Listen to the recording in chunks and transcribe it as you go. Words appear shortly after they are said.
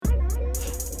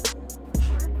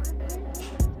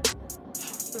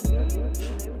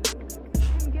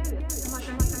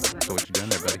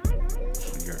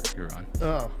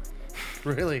Oh,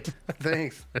 really?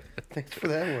 Thanks. Thanks for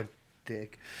that one,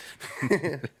 dick.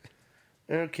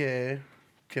 Okay.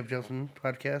 Jeff Johnson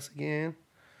podcast again.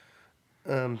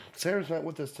 Sarah's not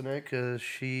with us tonight because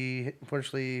she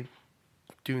unfortunately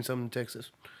doing something in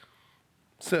Texas.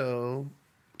 So,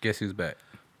 Guess who's back?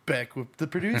 back with the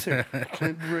producer,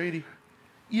 Clint Brady.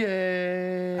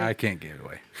 Yay! I can't give it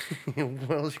away.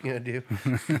 What else you gonna do?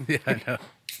 Yeah, I know.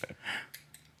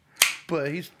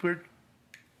 But we're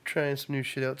trying some new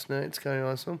shit out tonight. It's kind of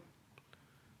awesome.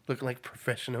 Looking like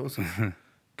professionals.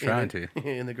 Trying to.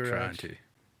 In the garage. Trying to.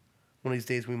 One of these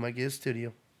days we might get a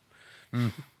studio.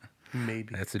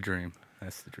 Maybe. That's a dream.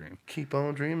 That's the dream. Keep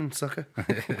on dreaming, sucker.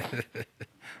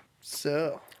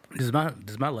 So. Does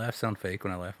my laugh sound fake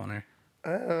when I laugh on there?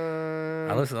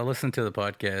 I listen to the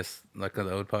podcast, like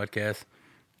the old podcast,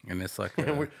 and it's like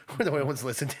we're the only ones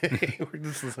listening to it. We're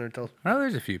just listening to. Oh,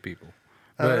 there's a few people.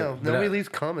 I don't know. Nobody leaves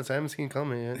comments. I haven't seen a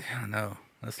comment yet. Yeah, no,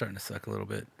 that's starting to suck a little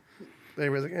bit.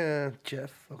 Everybody's like,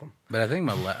 Jeff, fuck him. But I think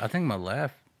my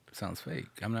laugh sounds fake.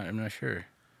 I'm not sure.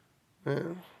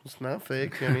 It's not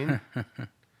fake. I mean,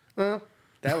 well,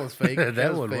 that was fake.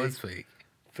 that one was fake.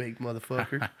 Fake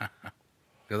motherfucker.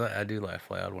 Because I do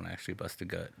laugh loud when I actually bust a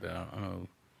gut, but I don't know.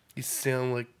 You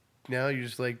sound like now you're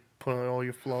just like putting on all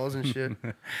your flaws and shit.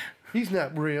 He's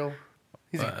not real.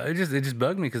 It just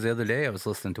bugged me because the other day I was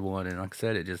listening to one and like I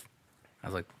said, I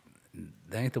was like,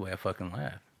 that ain't the way I fucking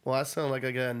laugh. Well, I sound like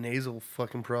I got a nasal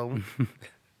fucking problem.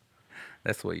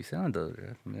 That's the way you sound, though.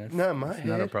 I mean, not in my head.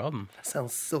 Not a problem. That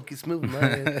sounds silky smooth in my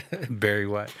head. Barry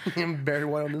White. I'm Barry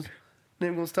White on this.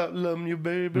 Never gonna stop loving you,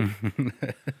 baby.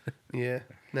 Yeah,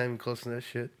 not even close to that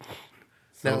shit.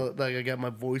 So, now, like, I got my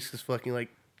voice is fucking, like,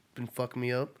 been fucking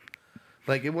me up.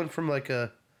 Like, it went from, like,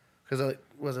 because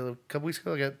was it a couple weeks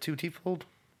ago I got 2 teeth pulled?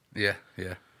 Yeah.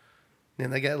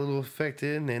 Then I got a little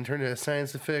affected and then turned into a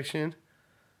sinus infection.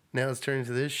 Now it's turned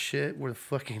into this shit where the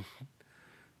fucking,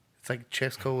 it's like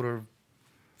chest cold or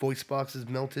voice box is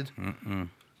melted.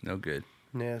 No good.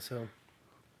 Yeah, so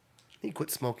I need to quit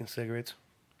smoking cigarettes.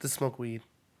 Just smoke weed.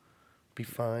 Be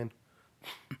fine.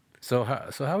 So how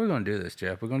are we gonna do this,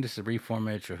 Jeff? We're gonna just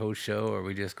reformat your whole show, or are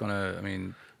we just gonna? I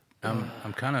mean,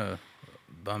 I'm kind of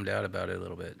bummed out about it a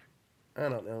little bit. I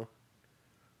don't know.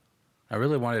 I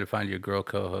really wanted to find you a girl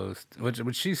co-host,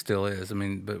 which she still is. I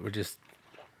mean, but we're just.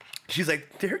 She's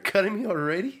like, they're cutting me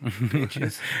already,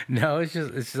 bitches. No, it's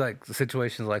just like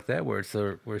situations like that where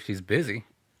she's busy,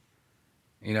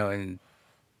 you know, and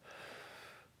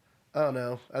I don't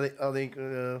know. I think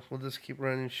we'll just keep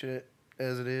running shit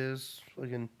as it is.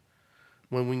 When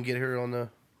we can get her on the, you know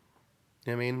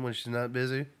what I mean, when she's not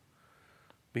busy,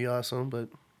 be awesome. But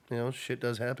you know, shit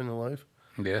does happen in life.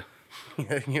 Yeah. You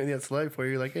know, that's life where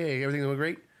you're like, hey, everything's going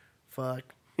great.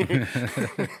 Fuck.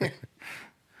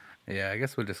 Yeah, I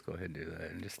guess we'll just go ahead and do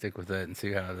that and just stick with that and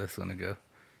see how this is going to go.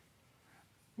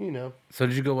 You know. So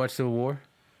did you go watch Civil War?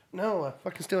 No, I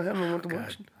fucking still haven't wanted to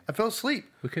watch it. I fell asleep.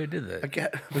 We could have did that.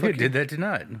 We could have did that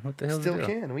tonight. What the hell? Still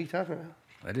can. What are you talking about?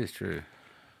 That is true.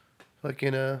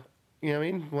 Fucking, you know what I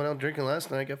mean? Went out drinking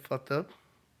last night, got fucked up.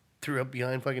 Threw up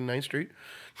behind fucking 9th Street.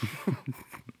 You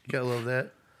gotta love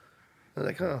that. I was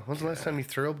like, when's the last time you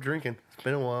threw up drinking? It's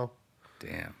been a while.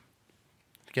 Damn.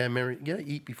 You gotta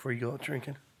eat before you go out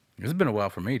drinking. It's been a while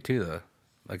for me, too, though.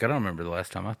 Like, I don't remember the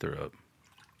last time I threw up.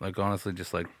 Like, honestly,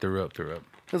 just, like, threw up. It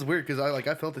was weird, because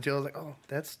I felt it, too. I was like, oh,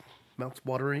 that's mouth's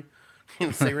watery.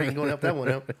 Cigarette ain't going up that one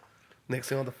out. Next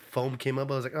thing, all the foam came up.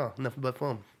 I was like, oh, nothing but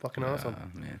foam. Fucking awesome.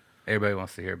 Man. Everybody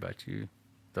wants to hear about you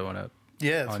throwing up.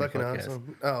 Yeah, it's fucking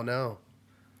awesome. Oh, no.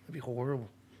 That'd be horrible.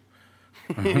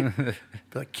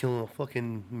 Like killing a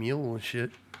fucking mule and shit.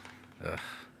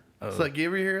 It's like, you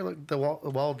ever hear like the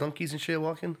wild donkeys and shit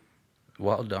walking?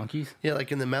 Wild donkeys? Yeah,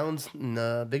 like in the mountains in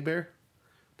Big Bear.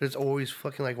 There's always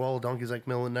fucking like wild donkeys like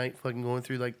middle of the night fucking going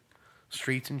through like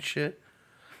streets and shit.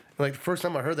 And, like the first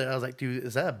time I heard that, I was like, dude,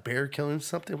 is that a bear killing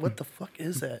something? What the fuck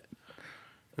is that?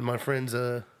 And my friends,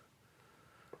 Dan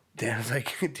was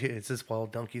like, dude, it's just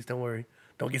wild donkeys. Don't worry.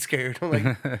 Don't get scared. I'm like,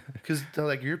 because they're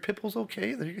like, your pit bull's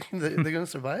okay? They're going to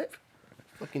survive?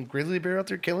 Fucking grizzly bear out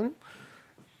there killing them?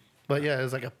 But yeah, it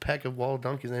was like a pack of wild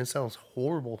donkeys, and it sounds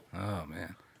horrible. Oh,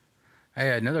 man.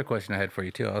 Hey, another question I had for you,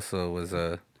 too, also was,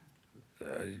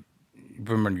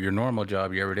 from your normal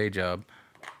job, your everyday job,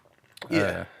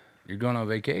 yeah, you're going on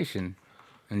vacation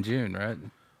in June, right?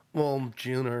 Well,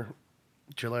 June or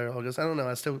July or August. I don't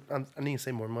know. I need to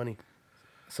save more money.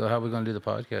 So how are we going to do the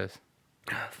podcast?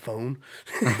 Phone.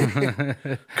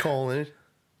 Calling it.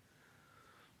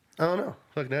 I don't know.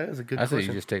 Fuck, that is a good question. I say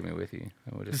you just take me with you.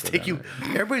 We'll just take you.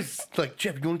 Everybody's like,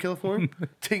 Jeff, you going to California?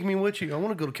 Take me with you. I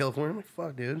want to go to California. I'm like,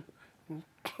 fuck, dude.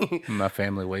 My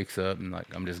family wakes up and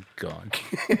like I'm just gone.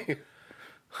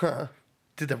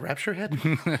 Did the rapture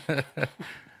happen?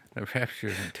 The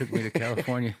rapture took me to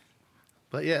California.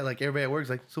 But yeah, like everybody at work's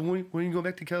like, so when you go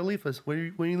back to Califas?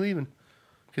 When are you leaving?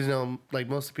 Because like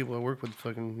most of the people I work with,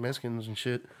 fucking Mexicans and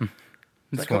shit.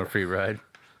 It's like, more free ride.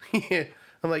 Yeah,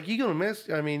 I'm like, you go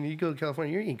you go to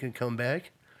California, you ain't gonna come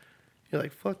back. You're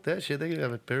like, fuck that shit. They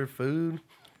have better food.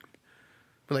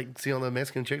 But like, see all the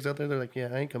Mexican chicks out there, they're like, yeah,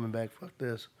 I ain't coming back. Fuck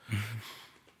this.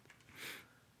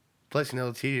 Plus, the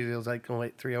TV it was like only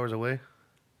like 3 hours away.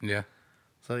 Yeah.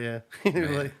 So yeah,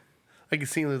 Man. like I can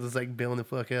see them just like bailing the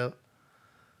fuck out.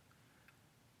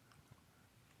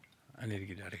 I need to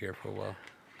get out of here for a while.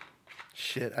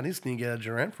 Shit, I just need to get out of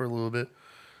Durant for a little bit.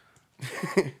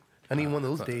 I need one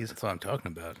of those days. That's what I'm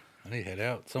talking about. I need to head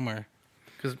out somewhere.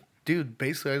 Because, dude,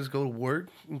 basically I just go to work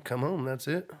and come home. That's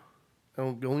it. I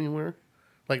don't go anywhere.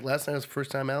 Like last night was the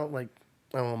first time out, like,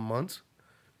 I don't know, months.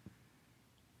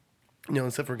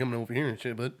 Except for coming over here and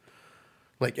shit, but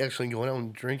like actually going out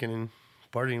and drinking and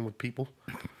partying with people.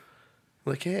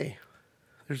 Like, hey,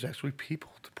 there's actually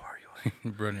people to party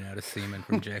with. Running out of semen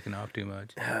from jacking off too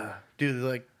much. Dude,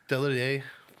 like the other day,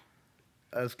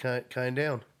 I was kind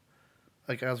down.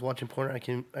 Like I was watching porn, I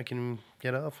can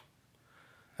get off.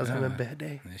 I was having a bad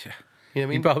day. Yeah. You know what I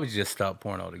mean? You probably just stop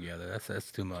porn altogether.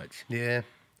 That's too much. Yeah.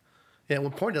 Yeah,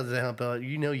 when porn doesn't help out,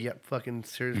 you got fucking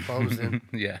serious problems then.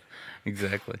 Yeah,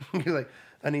 exactly. You're like,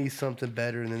 I need something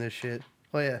better than this shit.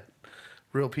 Oh, yeah.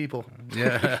 Real people.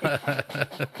 Yeah.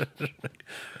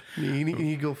 You need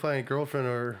to go find a girlfriend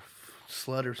or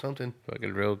slut or something.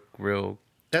 Fucking real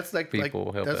That's like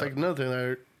people help that's out. like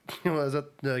another thing. I was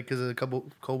up because a couple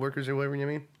co-workers or whatever, you know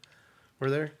what I mean? Were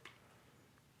there.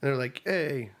 They're like,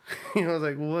 hey. I was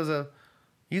like, what was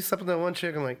you slept with that one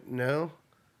chick? I'm like, no.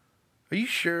 Are you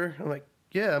sure? I'm like,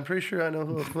 yeah, I'm pretty sure I know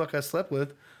who the fuck I slept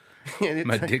with.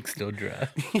 My dick's still dry.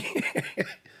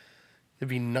 It'd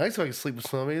be nice if I could sleep with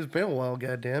somebody. It's been a while,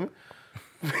 goddammit.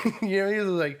 He's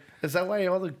like, is that why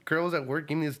all the girls at work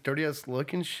give me this dirty ass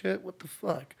look and shit? What the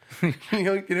fuck? You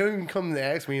don't even come to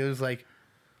ask me. It was like,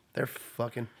 they're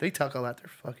fucking. They talk a lot. They're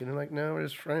fucking. I'm like, no, we're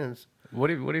just friends.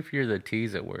 What if you're the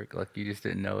tease at work? Like you just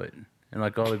didn't know it, and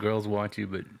like all the girls want you,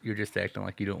 but you're just acting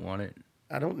like you don't want it.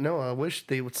 I don't know. I wish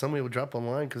somebody would drop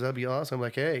online because that'd be awesome.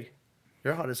 Like, hey,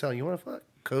 you're hot as hell. You want to fuck?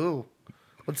 Cool.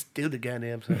 Let's do the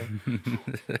goddamn thing.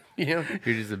 You're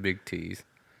just a big tease.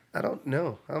 I don't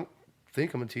know. I don't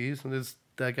think I'm a tease.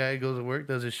 That guy goes to work,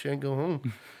 does his shit, and go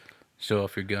home. Show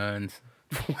off your guns.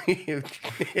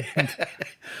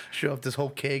 Show off this whole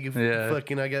keg of Yeah.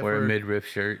 fucking I got. Wear a midriff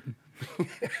shirt.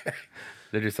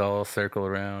 They're just all circle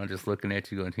around, just looking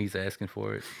at you, going, "He's asking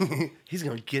for it." He's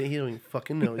gonna get it. He don't even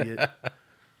fucking know yet.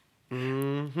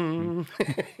 Mm-hmm.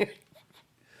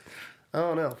 I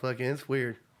don't know. Fucking, it's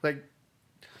weird. Like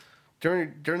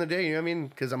during the day, you know what I mean?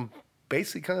 Because I'm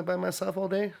basically kind of by myself all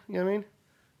day. You know what I mean?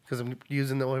 Because I'm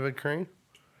using the overhead crane.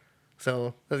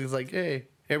 So it's like, hey,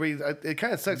 everybody. It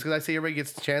kind of sucks because I see everybody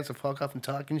gets a chance to fuck off and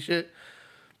talk and shit,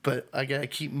 but I gotta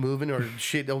keep moving or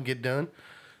shit don't get done.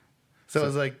 So I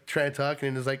was like trying to talk,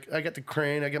 and it's like I got the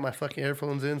crane, I got my fucking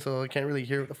earphones in, so I can't really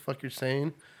hear what the fuck you're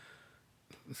saying.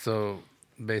 So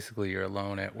basically, you're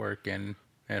alone at work and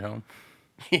at home.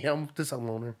 Yeah, I'm just a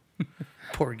loner.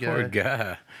 Poor guy. Poor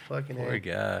guy. Fucking Poor A.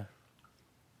 guy.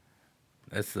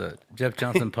 That's the Jeff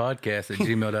Johnson podcast at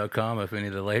gmail.com if any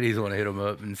of the ladies want to hit him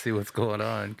up and see what's going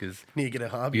on. Because Need to get a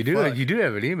hobby. you do Fuck.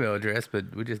 have an email address,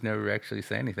 but we just never actually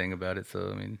say anything about it.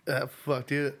 So, I mean. Fuck,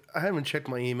 dude. I haven't checked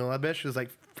my email. I bet there's like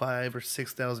 5,000 or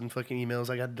 6,000 fucking emails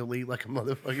I got to delete like a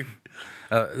motherfucker.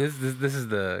 This is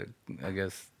the, I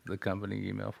guess, the company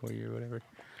email for you or whatever.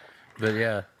 But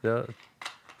yeah,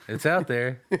 it's out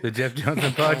there. The Jeff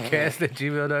Johnson podcast at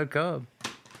gmail.com.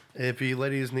 If you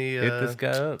ladies need Hit this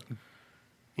guy up.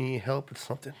 need help with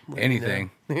something, let me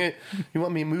Anything. know. You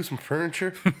want me to move some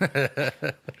furniture?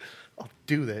 I'll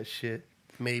do that shit.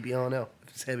 Maybe, I don't know. If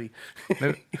it's heavy.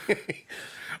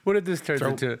 What if this turns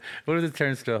into? What if this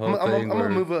turns to a whole I'm thing?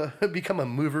 gonna become a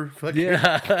mover. Fucking.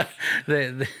 Yeah.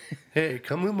 Hey,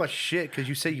 come move my shit because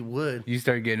you said you would. You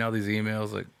start getting all these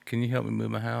emails like, "Can you help me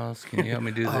move my house? Can you help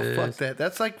me do Oh, this?" fuck that.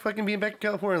 That's like fucking being back in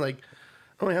California. Like, I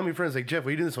don't know how many friends like, Jeff, what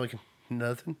are you doing this weekend?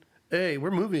 Nothing. Hey, we're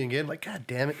moving again. Like, god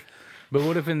damn it. But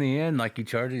what if in the end, like, you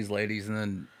charge these ladies, and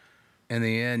then in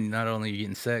the end, not only are you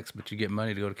getting sex, but you get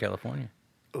money to go to California?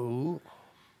 Oh,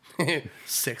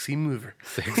 sexy mover.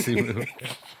 Sexy move.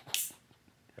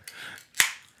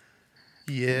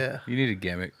 Yeah. You need a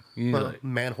gimmick. You need Well,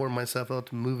 man whore myself out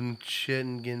to moving shit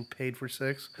and getting paid for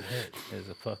sex. There's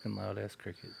a fucking loud ass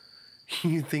cricket.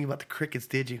 You didn't think about the crickets,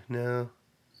 did you? No.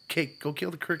 Cake, go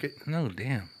kill the cricket. No,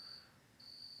 damn.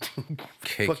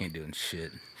 Cake ain't doing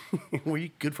shit. Were you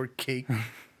good for cake?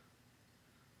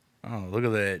 Oh, look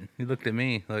at that. He looked at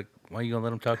me like, why you gonna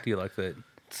let him talk to you like that?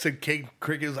 Said cake.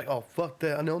 Cricket was like, oh, fuck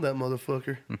that. I know that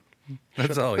motherfucker.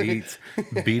 That's all he eats.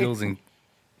 Beetles and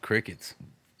crickets.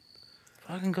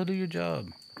 Fucking go do your job.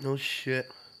 No shit.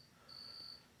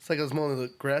 It's like I was mowing the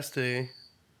grass today.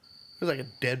 There's like a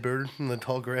dead bird in the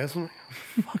tall grass. I'm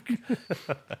like,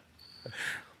 fuck.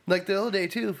 Like the other day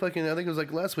too, fucking, I think it was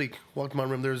like last week. Walked in my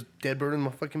room, there's a dead bird in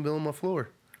my fucking bill on my floor.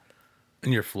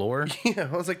 In your floor? Yeah,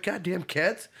 I was like, goddamn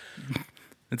cats.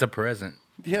 It's a present.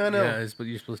 Yeah, I know. Yeah, but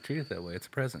you're supposed to treat it that way. It's a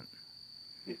present.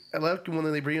 I like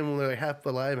when they bring them when they're like half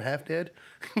alive and half dead.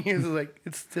 It's like,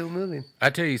 it's still moving. I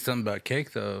tell you something about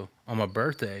cake though. On my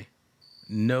birthday,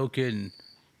 no kidding,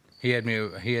 he had me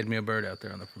a bird out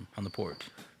there on the porch.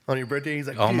 On your birthday, he's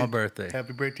like, On dude, my birthday.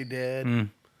 happy birthday, Dad.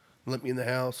 Let me in the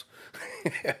house.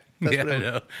 That's Yeah, what I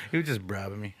know. He was just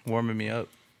bribing me, warming me up.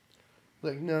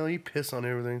 Like, no, you piss on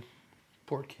everything.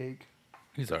 Poor cake.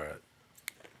 He's all right.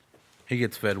 He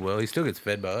gets fed well. He still gets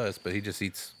fed by us, but he just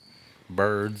eats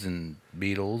birds and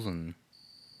beetles and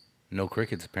no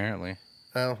crickets apparently.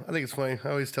 Oh, I think it's funny. I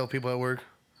always tell people at work. I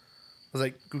was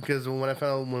like, because when I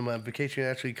found when my vacation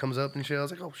actually comes up and shit, I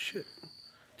was like, oh shit,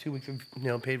 2 weeks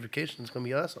of paid vacation is gonna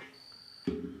be awesome.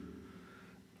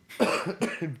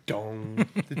 Dong.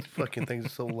 This fucking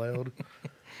thing's so loud.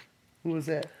 Who was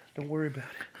that? Don't worry about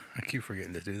it. I keep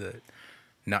forgetting to do that.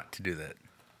 Not to do that.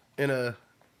 And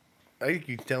I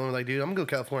keep telling her like, dude, I'm gonna go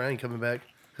to California. I ain't coming back.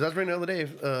 Cause I was reading the other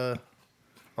day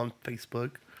on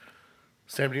Facebook,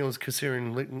 San Bernardino was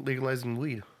considering legalizing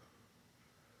weed.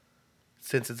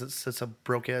 Since it's such a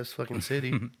broke ass fucking city,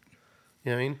 you know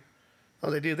what I mean? I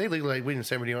was like, dude, they legalize weed in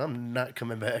San Bernardino. I'm not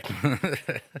coming back.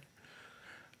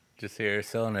 Just here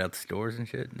selling it at the stores and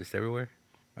shit, just everywhere.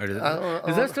 Or does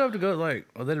I that still have to go like?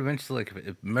 Well, then eventually, like,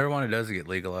 if marijuana does get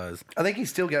legalized, I think you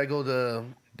still gotta go to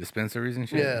dispensaries and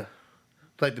shit. yeah,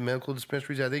 like the medical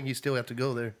dispensaries. I think you still have to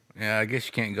go there. Yeah, I guess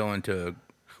you can't go into.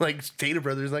 Like Stater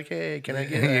Brothers, like, hey, can I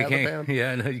get You a half a can't. pound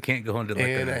Yeah, no, you can't go into like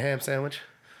and a ham sandwich?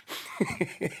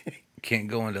 can't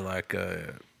go into like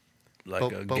a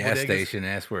Bodegas? gas station and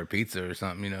ask for a pizza or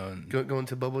something, you know. And, Go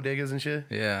into bodegas and shit.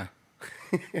 yeah.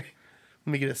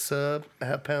 Let me get a sub, a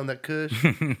half pound of that Kush,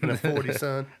 and a 40,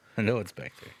 son. I know it's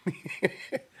back there.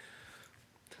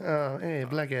 Oh, hey,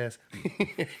 black ass.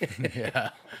 Yeah.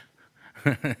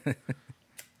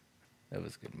 That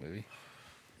was a good movie.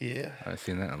 Yeah. I've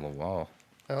seen that in a little while.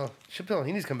 Oh, Chappelle,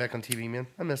 he needs to come back on TV, man.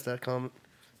 I missed that comment.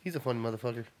 He's a funny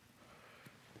motherfucker.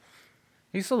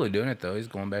 He's slowly doing it though. He's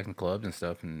going back in clubs and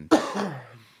stuff and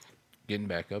getting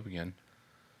back up again.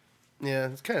 Yeah,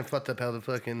 it's kind of fucked up how the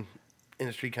fucking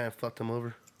industry kind of fucked him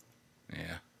over.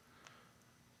 Yeah.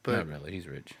 But Not really. He's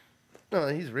rich. no,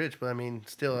 he's rich, but I mean,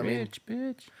 still, I mean, Rich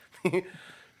bitch.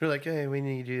 they're like, hey, we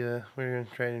need you. We're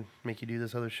gonna try to make you do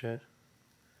this other shit.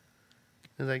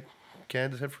 It's like, can I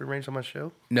just have free range on my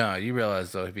show? No, you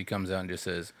realize though, if he comes out and just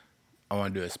says, "I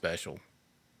want to do a special,"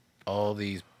 all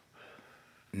these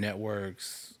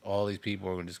networks, all these people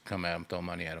are gonna just come out and throw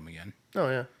money at him again. Oh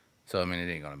yeah, So I mean,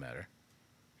 it ain't gonna matter.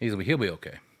 He'll be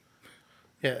okay.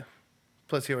 yeah.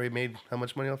 Plus, he already made how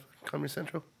much money off Comedy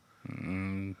Central?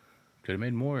 Could have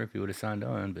made more if he would have signed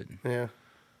on, but Yeah.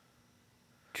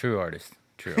 true artist.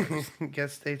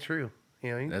 Guess stay true.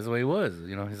 You know, That's the way he was.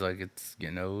 You know, he's like, it's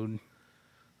getting old.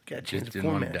 gotta change the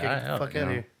didn't wanna format. die Get the out, fuck you out of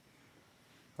know? here.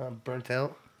 I'm burnt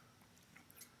out.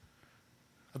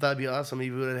 I thought it'd be awesome if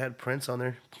you would have had Prince on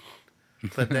there.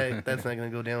 But that's not gonna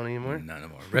go down anymore. Not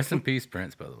anymore. Rest in peace,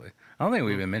 Prince. By the way, I don't think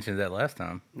we even mentioned that last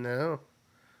time. No.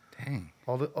 Dang.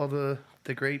 All the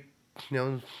great,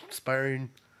 inspiring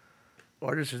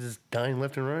artists are just dying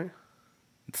left and right.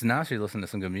 It's nice you listen to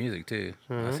some good music too.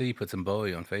 I see you put some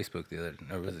Bowie on Facebook the other,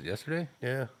 or was it yesterday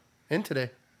Yeah. And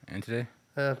today. and today?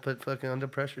 But fucking under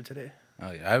pressure today.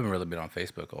 Oh yeah, I haven't really been on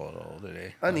Facebook all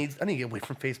today. I need to get away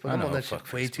from Facebook. I I'm on know, that shit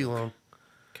fuck way too Facebook. long.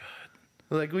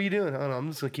 God. Like, what are you doing? I don't know. I'm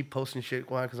just gonna keep posting shit.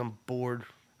 Why? Because I'm bored.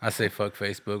 I say fuck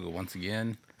Facebook, but once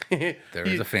again, there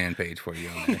is a fan page for you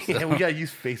on there. So. Yeah, we gotta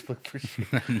use Facebook for shit.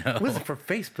 No. It wasn't for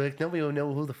Facebook. Nobody will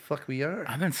know who the fuck we are.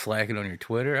 I've been slacking on your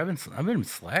Twitter. I've been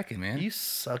slacking, man. You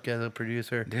suck as a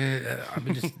producer. Dude, I've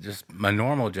been just my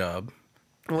normal job.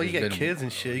 Well, you It's got been- kids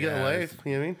and shit. You got a yeah, life.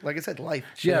 You know what I mean? Like I said, life.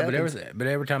 Shit Yeah, happens. but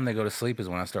every time they go to sleep is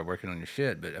when I start working on your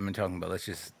shit. But I've been talking about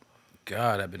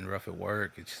God, I've been rough at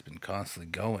work. It's just been constantly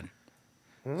going.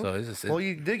 So it's just Well,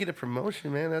 you did get a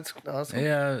promotion, man. That's awesome.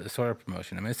 yeah, sort of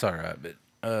promotion. I mean, it's all right, but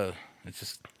it's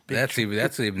just that's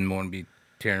even more to be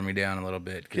tearing me down a little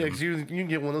bit. Yeah, because you can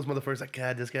get one of those motherfuckers like,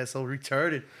 God, this guy's so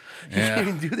retarded. He Yeah. can't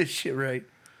even do this shit right.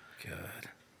 God,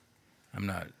 I'm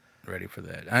not. ready for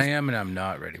that. I am, and I'm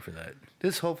not ready for that.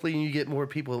 This hopefully you get more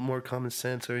people with more common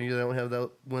sense, or you don't have that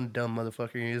one dumb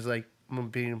motherfucker. He's like,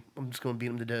 I'm just gonna beat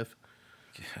him to death.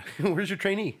 Where's your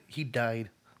trainee? He died.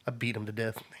 I beat him to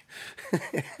death.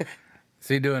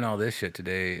 See, doing all this shit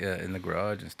today in the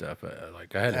garage and stuff.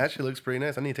 Like I had It actually looks pretty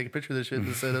nice. I need to take a picture of this shit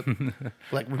and set up.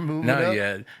 Like remove it not up.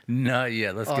 yet, not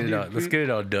yet. Let's get it all. Let's get it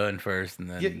all done first, and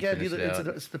then Yeah, finish dude, it out.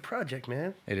 it's the project,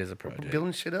 man. It is a We're project.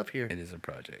 building shit up here. It is a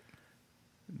project.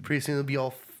 Pretty soon it'll be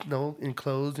all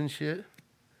enclosed and shit.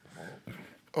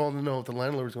 Oh, I don't know if the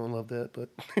landlord's gonna love that, but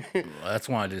Well, that's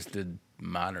why I just did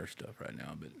minor stuff right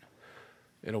now, but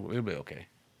it'll be okay.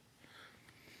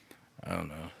 I don't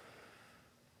know.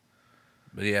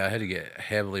 But yeah, I had to get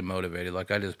heavily motivated.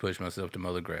 Like I just pushed myself to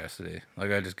mow the grass today.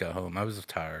 Like I just got home. I was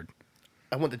tired.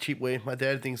 I went the cheap way. My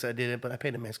dad thinks I did it, but I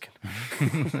paid a Mexican.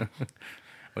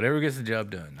 Whatever gets the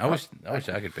job done. I wish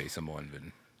I could pay someone, but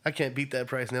I can't beat that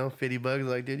price now. $50.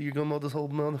 Like, dude, you're gonna mow this whole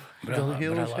hill but I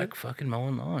and shit. like fucking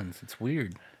mowing lawns. It's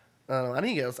weird. I don't know. I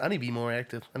need to be more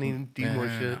active. I need to do more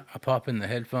shit. I pop in the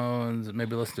headphones,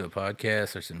 maybe listen to a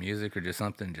podcast or some music or just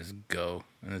something, just go.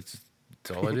 And it's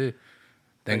all I do.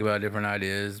 Think about different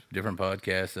ideas, different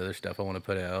podcasts, other stuff I want to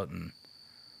put out. And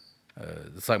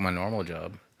it's like my normal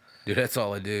job. Dude, that's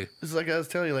all I do. It's like I was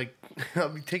telling you, like, I'll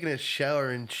be taking a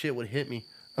shower and shit would hit me.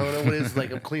 I don't know what it is.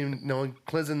 Like, I'm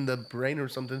cleansing the brain or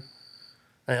something.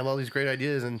 I have all these great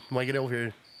ideas, and when I get over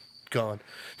here, gone.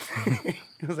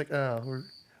 It was like, oh, are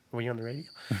we on the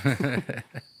radio?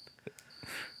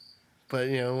 But,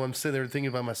 I'm sitting there thinking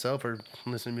about myself or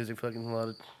listening to music, fucking a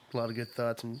lot of good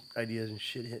thoughts and ideas and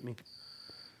shit hit me.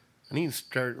 I need to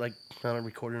start, like,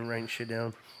 recording and writing shit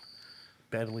down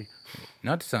badly.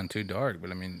 Not to sound too dark,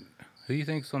 but I mean, who do you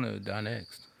think's gonna die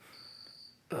next?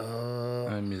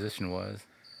 Musician-wise.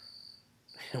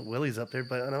 Willie's up there,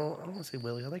 but I don't want to say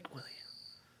Willie. I like Willie.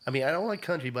 I mean, I don't like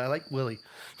country, but I like Willie.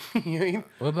 You know what I mean?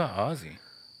 What about Ozzy?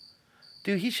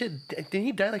 Dude, didn't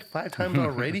he die like 5 times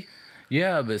already?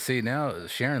 Yeah, but see, now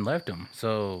Sharon left him.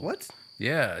 So What?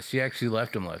 Yeah, she actually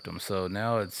left him. So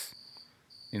now it's,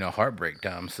 heartbreak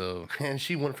time. So Man,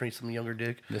 she went for some younger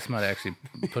dick. this might actually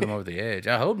put him over the edge.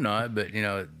 I hope not, but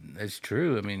it's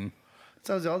true. I mean, It's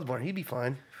Ozzy Osbourne. He'd be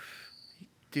fine.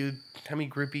 Dude, how many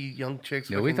groupie young chicks?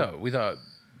 we thought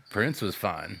Prince was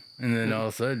fine, and then all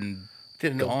of a sudden,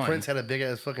 Didn't know gone. Prince had a big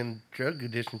ass fucking drug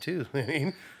addiction too. I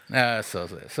mean, so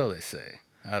they say.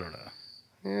 I don't know.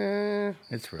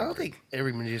 It's I don't real. think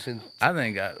every magician. I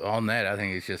think on that, I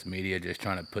think it's just media just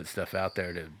trying to put stuff out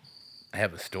there to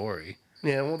have a story.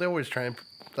 Yeah, well, they're always trying.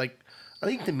 Like, I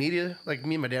think the media, like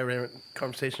me and my dad were having a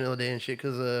conversation the other day and shit,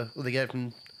 because the guy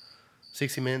from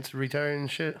 60 Minutes retired and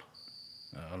shit.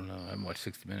 I don't know. I haven't watched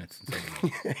 60 Minutes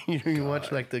since You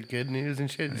watch like the good news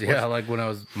and shit. yeah, like when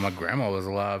my grandma was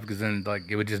alive, because then like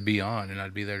it would just be on, and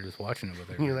I'd be there just watching it with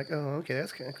her. And you're like, oh, okay,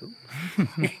 that's kind of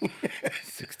cool.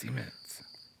 60 Minutes.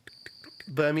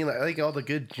 But I mean, like, I think all the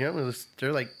good journalists,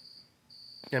 they're like,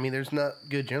 I mean, there's not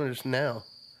good journalists now.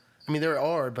 I mean, there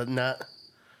are, but not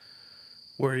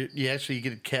where you actually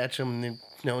get to catch them and then,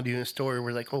 doing a story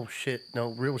where like, oh shit,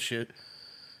 no, real shit.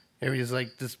 Everybody's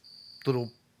like this little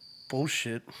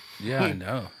bullshit. Yeah, I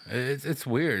know. It's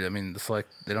weird. I mean, it's like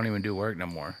they don't even do work no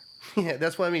more. Yeah,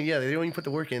 that's what I mean. Yeah, they don't even put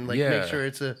the work in. Like, Yeah. make sure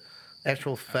it's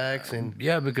actual facts and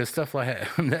Yeah, because stuff like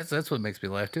that, that's what makes me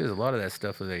laugh too. Is a lot of that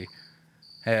stuff that they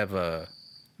have,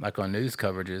 like on news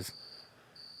coverages,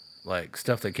 like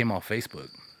stuff that came off Facebook.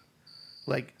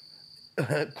 like,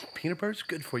 peanut butter's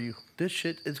good for you. This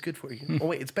shit is good for you. Oh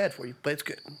wait, it's bad for you, but it's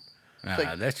good. Nah,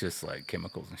 like- that's just like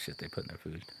chemicals and shit they put in their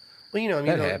food. Well, I mean,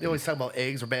 That they happens. always talk about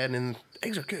eggs are bad and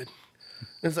eggs are good.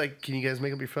 It's like, can you guys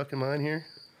make up your fucking mind here?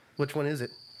 Which one is it?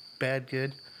 Bad,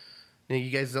 good? You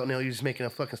guys don't know. You're just making a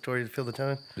fucking story to fill the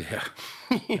time. Yeah,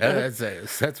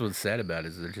 that's what's sad about it,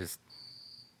 is they're just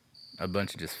a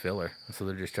bunch of just filler. So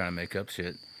they're just trying to make up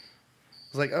shit.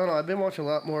 It's like, I don't know. I've been watching a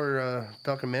lot more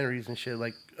documentaries and shit.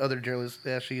 Like, other journalists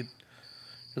they actually,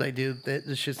 like, dude,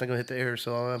 this shit's not going to hit the air,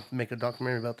 so I'll have to make a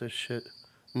documentary about this shit.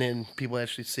 And then people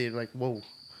actually see it like, whoa.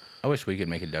 I wish we could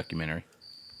make a documentary.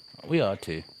 We ought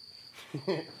to.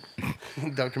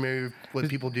 Documentary of what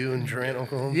people do in Durant,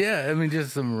 Oklahoma. Yeah, I mean,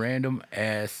 just some random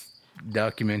ass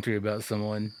documentary about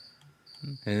someone,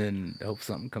 and then hope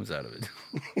something comes out of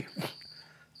it.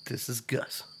 This is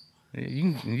Gus.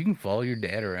 You can follow your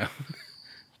dad around.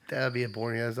 That'd be a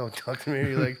boring ass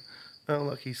documentary. Like, oh,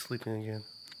 look, he's sleeping again.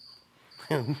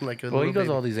 Like a Well, he little goes baby.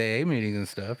 all these AA meetings and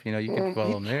stuff. You can Well,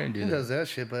 follow him there and do He that. does that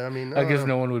shit, but I mean, I guess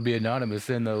no one would be anonymous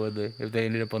then, though, would they, if they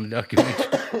ended up on the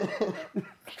documentary.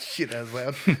 Shit, that was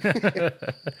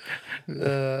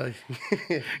loud.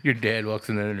 Your dad walks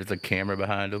in there and there's a camera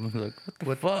behind him. He's like,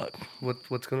 what the fuck?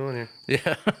 What's going on here?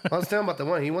 Yeah. I was telling him about the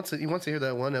one. He wants to hear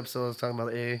that one episode I was talking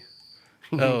about A.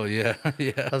 Oh, yeah.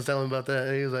 Yeah. I was telling him about that.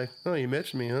 And he was like, "Oh, you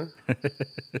mentioned me, huh?"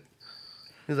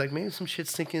 He's like, "Maybe some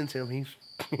shit's sinking into him."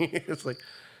 It's like,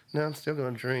 "No, I'm still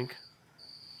gonna drink.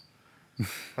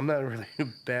 I'm not really a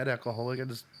bad alcoholic. I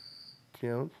just,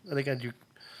 I think I do.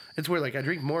 It's weird. Like I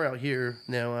drink more out here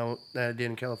now than I did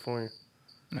in California.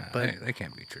 Nah, But that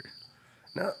can't be true.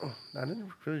 no, I didn't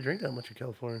really drink that much in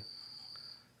California.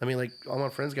 I mean, like all my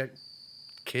friends got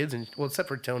kids, and well, except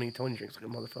for Tony. Tony drinks like a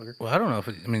motherfucker. Well, I don't know if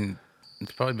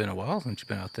it's probably been a while since you've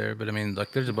been out there, but I mean,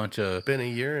 like, there's a bunch of Been a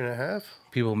year and a half.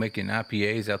 people making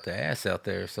IPAs out the ass out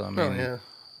there. So, I mean, Oh yeah.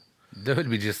 there would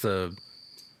be just a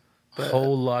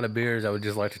whole lot of beers I would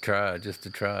just like to try, I'm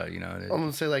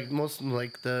gonna say like most of them,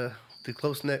 like the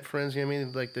close knit friends, you know what I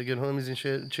mean? Like the good homies and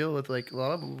shit, chill with like a lot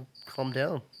of them calm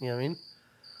down, you know what I mean?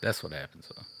 That's what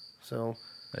happens, though. So,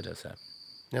 That does happen.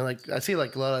 like I see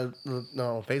like a lot of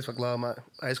on Facebook, a lot of my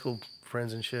high school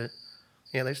friends and shit.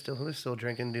 Yeah, they're still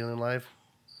drinking, doing life.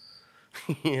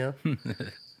 Yeah.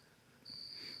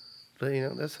 But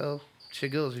that's how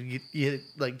shit goes. You hit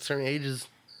like certain ages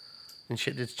and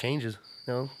shit just changes,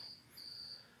 you know?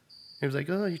 He was like,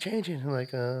 "Oh, you're changing." I'm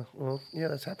like, well, yeah,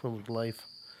 that's happening with life.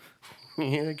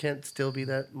 I can't still be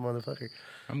that motherfucker.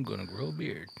 I'm going to grow a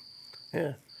beard.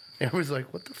 Yeah. Everyone's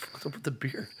like, "What the fuck's up with the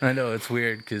beard?" I know, it's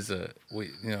weird because it's we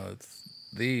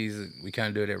kind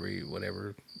of do it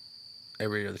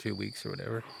every other 2 weeks or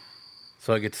whatever.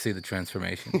 So I get to see the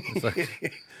transformation. It's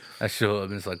like I show up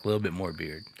and it's like a little bit more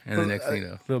beard, and the next thing you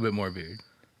know, a little bit more beard.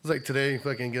 It's like today,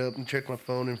 fucking get up and check my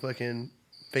phone and fucking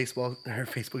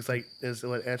Facebook's like, is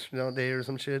what, astronaut day or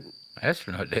some shit?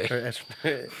 Astronaut day.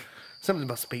 Or something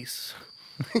about space.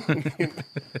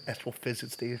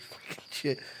 Astrophysics day.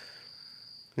 Shit.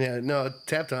 Yeah, no, I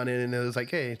tapped on it and it was like,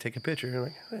 "Hey, take a picture." I'm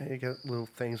like, "Hey, you got little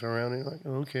things around it." Like,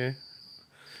 "Oh, okay."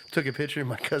 Took a picture.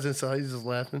 My cousin saw it. He's just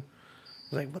laughing.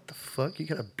 I was like, "What the fuck? You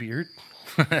got a beard?"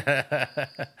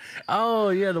 Oh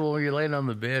yeah, the one where you're laying on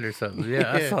the bed or something.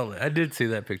 Yeah, I Yeah. saw that. I did see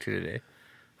that picture today.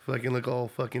 Fucking look all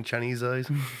fucking Chinese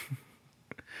eyes.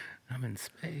 I'm in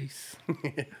space.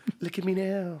 Look at me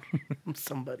now. I'm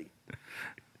somebody.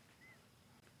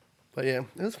 But yeah,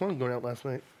 it was fun going out last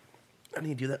night. I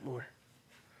need to do that more.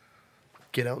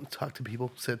 Get out and talk to people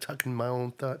instead of talking my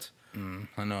own thoughts.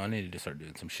 I know. I needed to start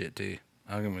doing some shit too.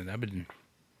 I've been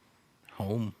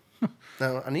home.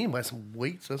 Now, I need to buy some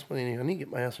weights. That's what I need. I need to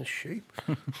get my ass in shape.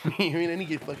 I mean, I need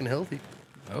to get fucking healthy.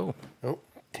 Oh, Oh,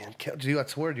 damn couch. Dude, I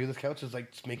swear, dude, this couch is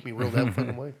like just make me roll that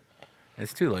fucking way.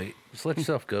 it's too late. Just let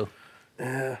yourself go.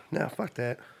 Nah, fuck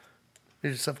that. Let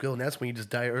yourself go, and that's when you just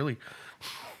die early.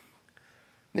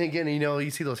 Then again, you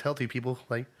see those healthy people,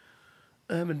 like,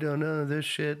 "I haven't done none of this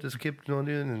shit, just keep on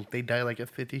doing it," and they die like at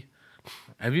 50.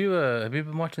 Have you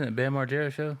been watching that Bam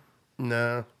Margera show?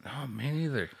 No. Oh, me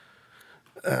neither.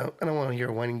 I don't want to hear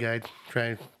a whining guy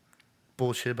try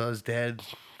bullshit about his dad.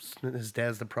 His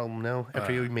dad's the problem now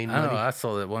after he made I money. know. I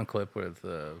saw that one clip with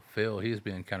Phil. He was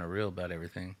being kind of real about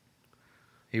everything.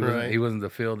 He wasn't. Right. He wasn't the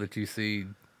Phil that you see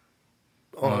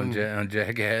on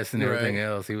Jackass and everything Right.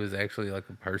 else. He was actually like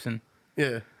a person,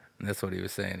 Yeah. and that's what he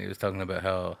was saying. He was talking about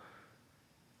how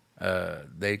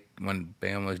when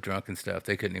Bam was drunk and stuff,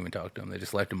 they couldn't even talk to him. They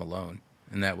just left him alone,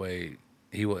 and that way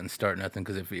he wouldn't start nothing.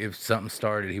 Because if something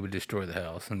started, he would destroy the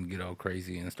house and get all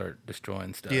crazy and start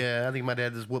destroying stuff. Yeah, I think my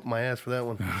dad just whooped my ass for that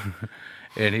one.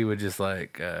 And he would just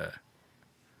and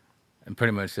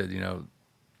pretty much said,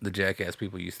 the Jackass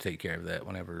people used to take care of that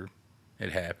whenever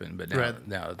it happened, but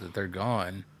now that they're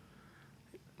gone,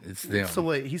 it's them. So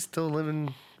wait, he's still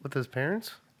living with his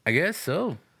parents? I guess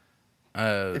so.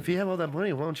 If you have all that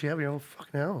money, why don't you have your own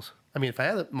fucking house? I mean, if I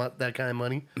had that kind of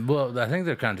money, Well, I think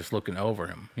they're kind of just looking over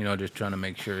him, just trying to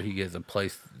make sure he gets a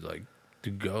place to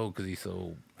go because he's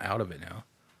so out of it now.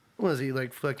 was he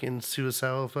like fucking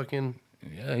suicidal? Fucking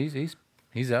Yeah,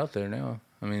 he's out there now.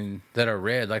 I mean, that I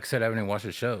read. Like I said, I haven't even watched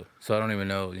the show, so I don't even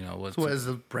know. What's so what, is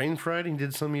the brain fried? He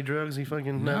did so many drugs. He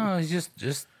fucking no. He's just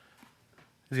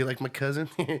Is he like my cousin?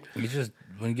 he's just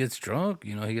when he gets drunk,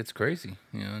 he gets crazy.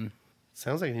 And,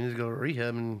 Sounds like he needs to go to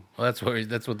rehab and well,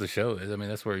 that's what the show is. I mean,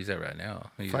 that's where he's at right now.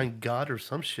 find God or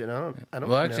some shit. I don't.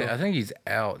 Well, actually, know. I think he's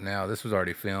out now. This was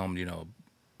already filmed,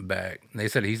 back. They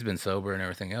said he's been sober and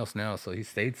everything else now, so he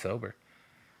stayed sober.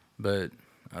 But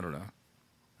I don't know.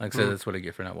 Like I said, that's what I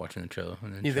get for not watching the show.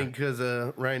 And then You think because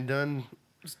Ryan Dunn's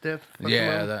death? fucked him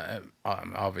Yeah, up?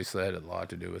 that obviously had a lot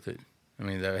to do with it. I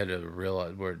mean, that had to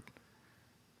realize where,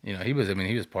 he was. I mean,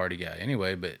 he was a party guy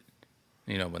anyway. But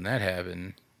when that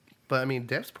happened, But I mean,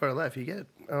 death's part of life. You get,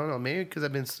 I don't know, maybe because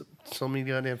I've been so many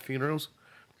goddamn funerals,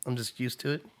 I'm just used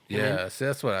to it. You know what I Yeah, mean? see,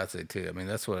 that's what I'd say too. I mean,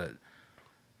 that's what,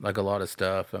 like a lot of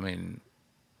stuff. I mean,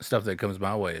 stuff that comes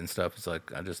my way and stuff. It's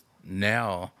like I just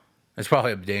now. It's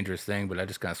probably a dangerous thing, but I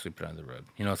just kind of sweep it under the rug.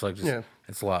 You know, it's like just Yeah.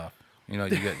 it's life. You know,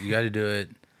 you got to do it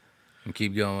and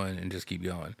keep going and just keep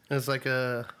going. It's like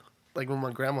when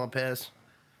my grandma passed,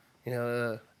 you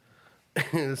know,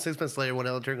 6 months later, when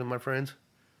I was drinking with my friends,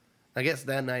 I guess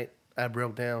that night I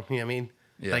broke down. You know what I mean?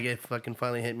 Yeah. Like it fucking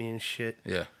finally hit me and shit.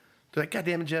 Yeah, They're like, God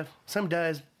damn it, Jeff. Some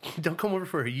dies. Don't come over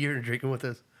for a year drinking with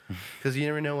us. Because you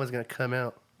never know what's going to come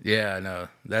out. yeah, I know.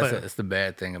 But, That's the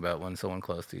bad thing about when someone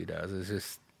close to you dies. It's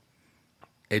just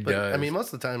it but does. I mean,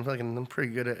 most of the time, fucking, I'm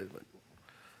pretty good at it. But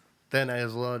that night,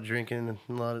 was a lot of drinking and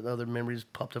a lot of other memories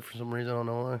popped up for some reason. I don't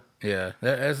know why. Yeah,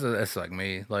 that's like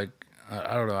me. Like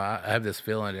I don't know. I have this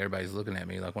feeling that everybody's looking at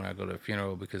me like when I go to a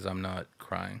funeral because I'm not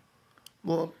crying.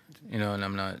 Well, You know, and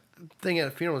I'm not. thing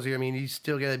at funerals here, I mean, you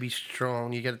still got to be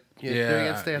strong. You got Yeah,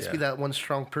 there has to be yeah. that one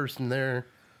strong person there.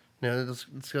 You know,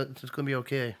 it's going to be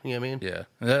okay. You know what I mean? Yeah,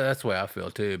 that's the way I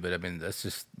feel too. But I mean, that's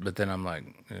just. But then I'm like,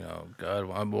 you know, God,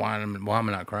 why am I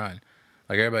not crying?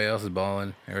 Like everybody else is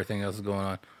bawling, everything else is going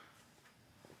on.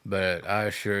 But I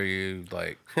assure you,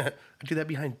 like, I do that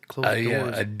behind closed yeah,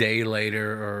 doors. a day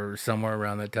later or somewhere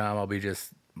around that time, I'll be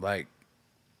just like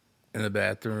in the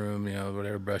bathroom, you know,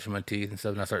 whatever, brushing my teeth and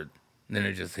stuff, and then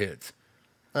it just hits.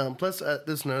 Plus,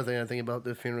 this is another thing I think about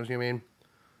the funerals. You know what I mean?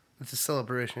 It's a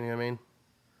celebration. You know what I mean?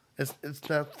 It's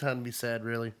not time to be sad,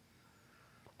 really,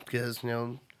 because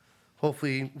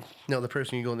hopefully, the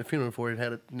person you go in the funeral for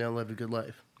had lived a good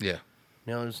life. Yeah,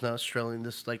 It's not struggling.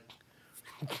 This like,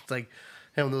 it's like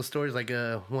having those stories. Like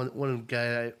one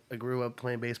guy I grew up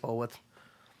playing baseball with,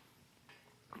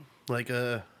 like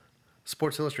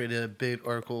Sports Illustrated did a big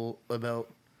article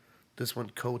about this one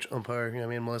coach umpire. You know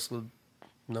what I mean? Molested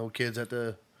no kids at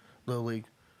the little league.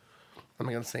 I'm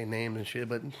not gonna say names and shit,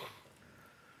 but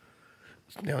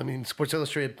I mean, Sports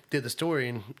Illustrated did the story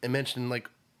and it mentioned like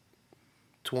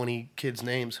 20 kids'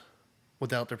 names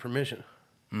without their permission.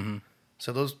 mm-hmm.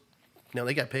 So those,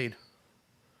 they got paid.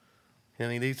 I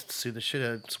mean, they sued the shit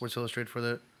out of Sports Illustrated for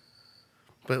that.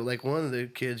 But like one of the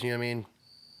kids, you know what I mean,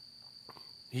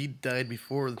 he died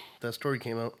before that story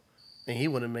came out, and he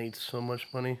would have made so much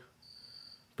money.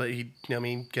 But he,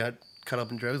 got caught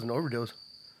up in drugs and overdose.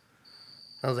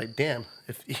 I was like, damn,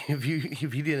 if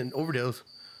he did an overdose,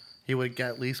 he would have got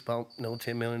at least about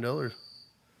 $10 million.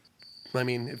 I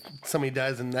mean, if somebody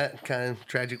dies in that kind of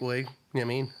tragic way, you know what I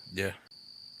mean, Yeah,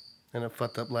 and a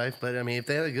fucked up life. But I mean, if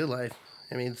they had a good life,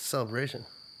 I mean, it's a celebration.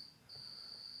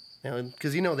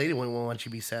 Because they didn't want you to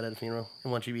be sad at a funeral. They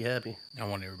want you to be happy. I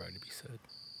want everybody to be sad.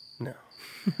 No.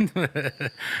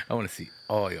 I want to see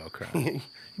all y'all crying.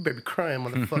 You better be crying,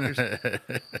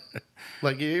 motherfuckers.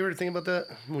 Like, you ever think about that?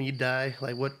 When you die,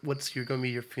 like, what's going to be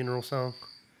your funeral song?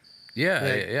 Yeah,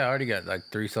 Like, yeah. I already got like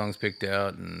 3 songs picked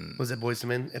out, and was it Boyz II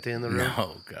Men at the end of the room?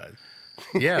 no, God,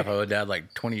 yeah. If I would have died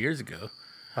like 20 years ago,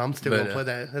 I'm still But, going to play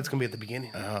that. That's going to be at the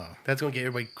beginning. oh, That's going to get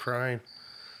everybody crying.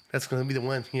 That's going to be the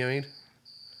one, you know what I mean?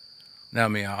 no, I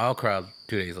mean I'll cry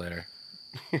 2 days later.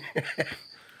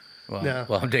 Well, No.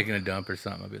 while I'm taking a dump or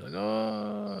something, I'll be like,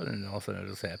 oh, and then all of a sudden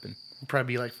it'll just happen.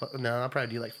 Probably be like, no, I'll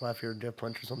probably do like Fly Fear Death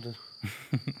Punch or something.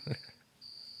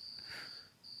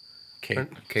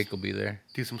 Cake will be there.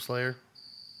 Do some Slayer.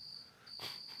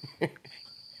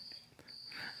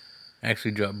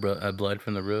 Actually, drop blood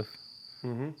from the roof.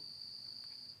 Mm-hmm.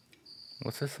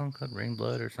 What's that song called? Rain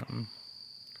Blood or something?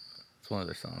 It's one of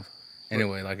their songs.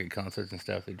 Anyway, like at concerts and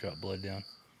stuff, they drop blood down.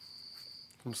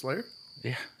 From Slayer?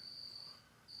 Yeah.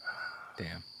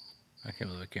 Damn. I can't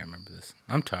believe I can't remember this.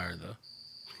 I'm tired,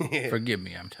 though. Forgive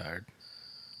me, I'm tired.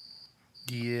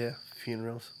 Yeah,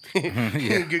 funerals.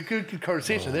 Yeah. Good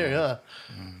conversation there, huh?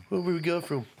 Where we go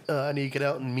from I need to get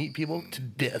out and meet people to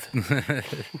death.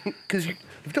 Because if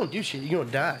you don't do shit, you're going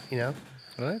to die,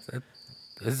 Well,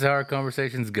 this is how our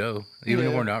conversations go. Even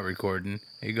Yeah. if we're not recording,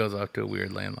 it goes off to a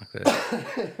weird land like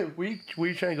that. Where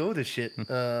you trying to go with this shit?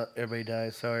 Everybody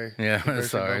dies, sorry. Yeah,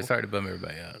 Sorry sorry to bum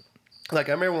everybody out. Like,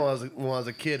 I remember when I was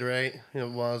a kid, right? When I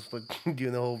was like,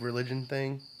 doing the whole religion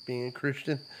thing, being a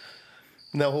Christian.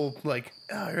 And that whole, like,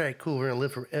 all right, cool, we're going to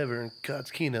live forever in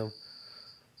God's kingdom.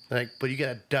 Like, but you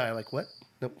got to die. Like, what?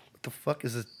 No, what the fuck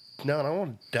is this? No, I don't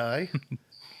want to die.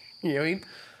 You know what I mean?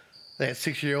 Like, at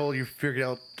 6-year-old, you're figuring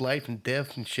out life and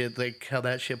death and shit, like how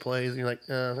that shit plays. And you're like,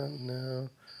 no.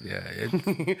 Yeah,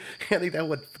 I think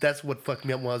that's what fucked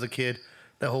me up when I was a kid.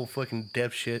 That whole fucking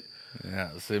death shit.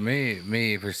 yeah. So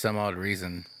me for some odd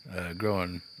reason,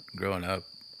 growing up,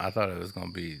 I thought I was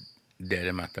gonna be dead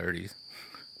in my 30s.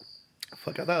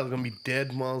 Fuck, I thought I was gonna be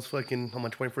dead while I was fucking on my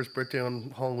 21st birthday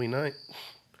on Halloween night.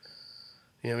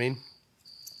 You know what I mean?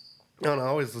 I don't know, I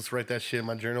always just write that shit in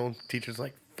my journal. Teacher's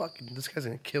like, fucking, this guy's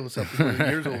gonna kill himself before the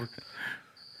year's over.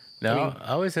 No, I mean,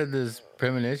 I always had this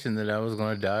premonition that I was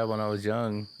going to die when I was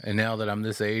young, and now that I'm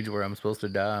this age where I'm supposed to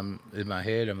die, I'm in my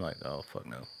head. I'm like, oh fuck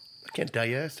no, I can't die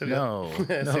yet. I still no,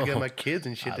 got, I still got no. my kids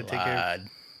and shit I to take care of. lied.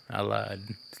 I lied.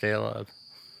 Stay alive.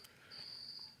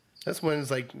 That's when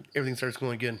it's like everything starts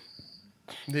going good.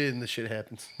 Then the shit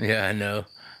happens. Yeah, I know.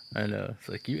 I know. It's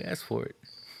like you asked for it.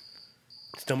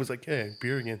 Stomach's like, yeah,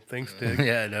 beer again. Thanks, Dick.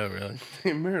 Yeah, I know, really.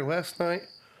 Remember last night?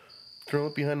 Throw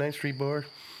up behind 9th Street Bar.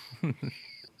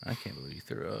 I can't believe you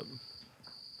threw up.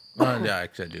 Well, yeah,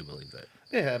 actually, I do believe that.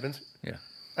 It happens. Yeah.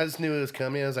 I just knew it was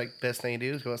coming. I was like, best thing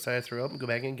to do is go outside, throw up, and go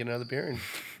back in, get another beer, and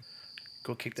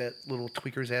go kick that little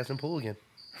tweaker's ass in the pool again.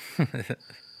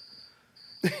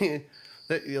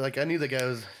 Like, I knew the guy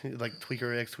was like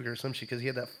tweaker, ex-tweaker or some shit because he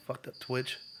had that fucked up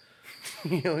twitch.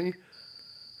 You know, he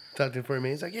talked to him for a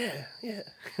minute. He's like, yeah.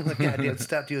 I'm like, God damn,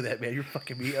 stop doing that, man. You're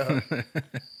fucking me up.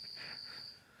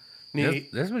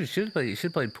 That's what you should play. You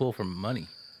should play pool for money.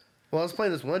 Well, I was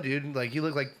playing this one dude. Like, he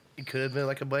looked like he could have been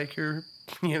like a biker.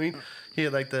 You know what I mean? He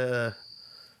had like the,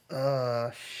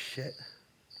 shit.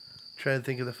 Trying to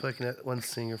think of the fucking that one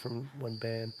singer from one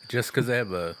band. Just because they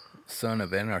have a Son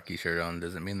of Anarchy shirt on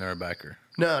doesn't mean they're a biker.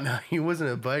 No, he wasn't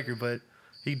a biker, but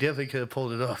he definitely could have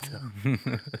pulled it off.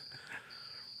 Though.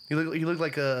 He looked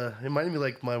like it reminded me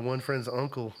like my one friend's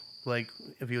uncle, like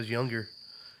if he was younger.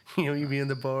 You know, you'd be in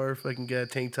the bar, fucking got a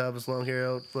tank top, his long hair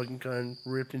out, fucking kind of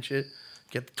ripped and shit.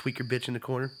 Get the tweaker bitch in the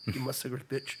corner. Give my cigarette,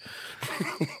 bitch.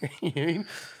 You know what I mean?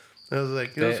 I was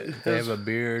like, They have a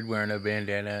beard, wearing a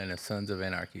bandana, and a Sons of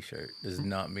Anarchy shirt. Does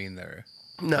not mean they're.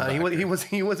 No, he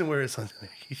wasn't wearing his son's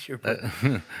Anarchy shirt. But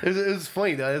it was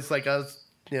funny though. It's like I was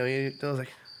like,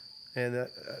 and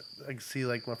I could see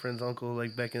like my friend's uncle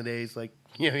like back in the days, like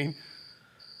you know what I mean.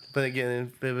 But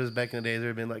again, if it was back in the day, there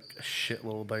had been like a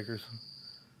shitload of bikers.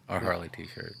 Or Harley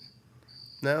T-shirt.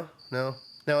 No,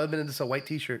 I've been into a white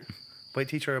T-shirt,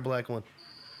 or a black one.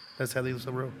 That's how they used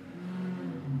to roll.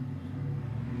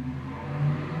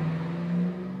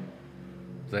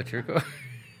 Is that your car?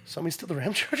 Somebody steal the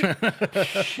Ram Charger?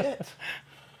 Shit.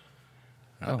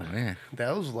 Oh man,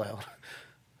 That was loud.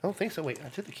 I don't think so. Wait, I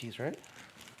took the keys, right?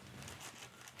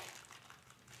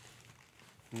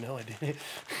 No, I didn't.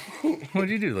 what'd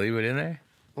you do? Leave it in there?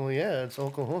 Well, yeah, it's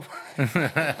Oklahoma.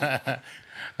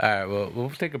 All right, well, we'll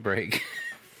take a break.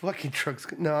 Fucking trucks.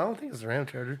 No, I don't think it's a Ram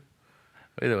Charger.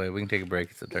 Either way, we can take a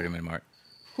break. It's the 30-minute mark.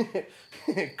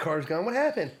 Car's gone. What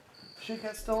happened? Shit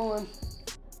got stolen.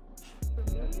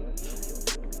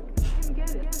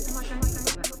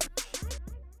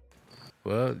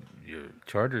 Well, your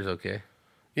charger's okay.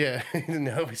 Yeah,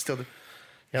 no, we still do.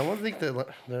 Yeah, I want to think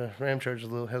the Ram Charger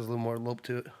has a little more lope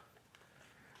to it.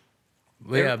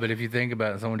 Well, yeah, but if you think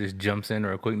about it, someone just jumps in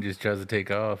real quick and just tries to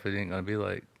take off, it ain't gonna be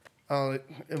like. Oh,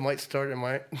 it might start. It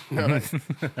might. No.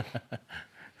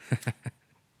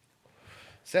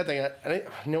 Sad thing.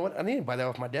 You know what? I need to buy that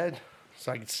off my dad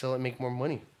so I could sell it and make more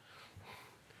money.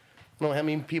 I don't know how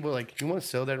many people are like, do you want to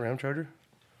sell that Ram Charger?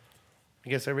 I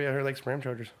guess everybody out here likes Ram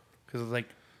Chargers because it's like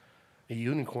a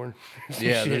unicorn.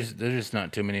 Yeah, there's just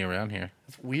not too many around here.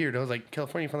 It's weird. I was like,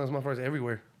 California, you find those motherfuckers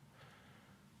everywhere.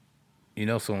 You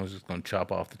know, someone's just gonna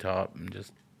chop off the top and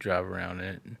just drive around in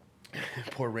it.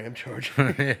 Poor Ram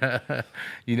Charger. Yeah,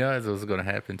 you know that's what's gonna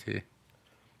happen to you.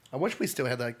 I wish we still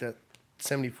had like that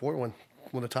 74 one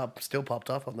when the top still popped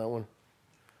off on that one.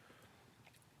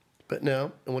 But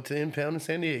no, I went to the impound in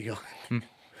San Diego.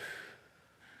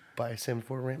 Buy a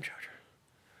 74 Ram Charger.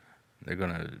 They're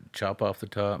gonna chop off the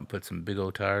top and put some big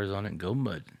old tires on it and go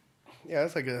mud. Yeah,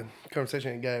 that's like a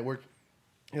conversation with a guy at work.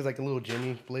 He has like a little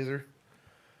Jimmy Blazer.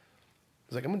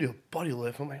 He's like, I'm gonna do a body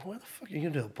lift. I'm like, what the fuck are you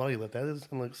gonna do a body lift? That is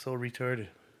gonna look so retarded.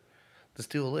 Just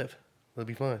do a lift. It'll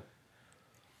be fine.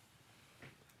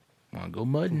 Wanna go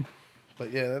mudding?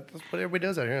 But yeah, that's what everybody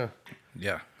does out here. Huh?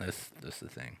 Yeah, that's the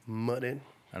thing. Mudding.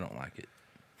 I don't like it.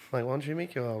 Like, why don't you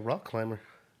make you a rock climber?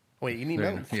 Wait, you need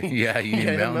mountains. Yeah, you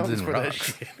need mountains and for that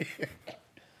rocks. shit.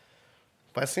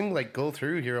 But I seem to like go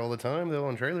through here all the time though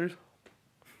on trailers.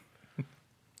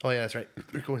 Oh yeah, that's right.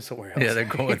 They're going somewhere else. Yeah, they're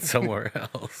going somewhere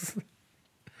else.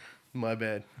 My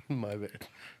bad.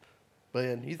 But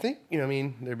yeah, you think, what I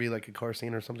mean, there'd be like a car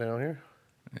scene or something out here?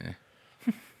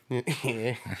 Yeah.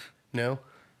 Yeah. No?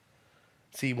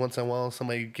 See, once in a while,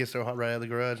 somebody gets their hot rod out of the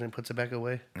garage and puts it back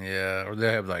away. Yeah, or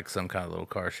they have like some kind of little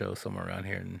car show somewhere around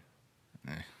here, and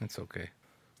it's okay.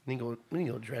 We need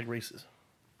to go drag races.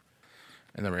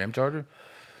 And the Ram Charger?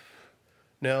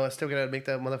 No, I still gotta make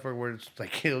that motherfucker where it's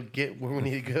like he'll get where we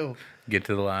need to go. Get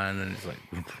to the line and it's like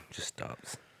just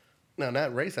stops. No,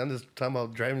 not race. I'm just talking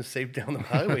about driving safe down the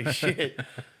highway. Shit.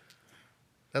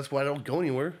 That's why I don't go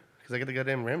anywhere because I got the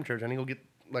goddamn Ram church. I need to go get,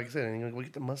 like I said, I need to go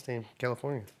get the Mustang,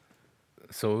 California.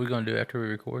 So what are we gonna do after we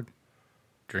record?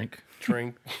 Drink.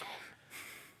 Drink.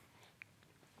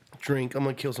 Drink. I'm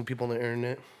gonna kill some people on the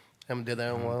internet. Haven't did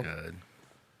that in a while. God.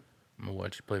 I'm gonna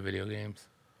watch you play video games.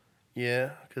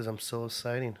 Yeah, because I'm so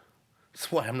exciting.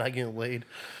 That's why I'm not getting laid.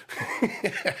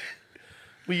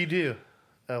 What you do?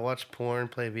 I watch porn,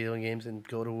 play video games, and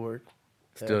go to work.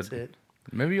 That's it.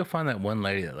 Maybe you'll find that one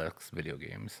lady that likes video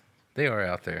games. They are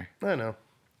out there. I know.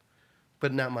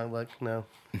 But not my luck, no.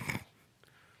 I'm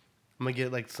gonna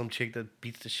get like some chick that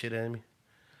beats the shit out of me.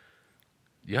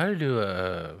 You ought to do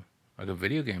a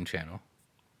video game channel.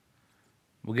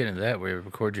 We'll get into that where you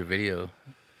record your video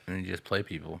and you just play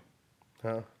people.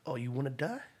 Oh, you want to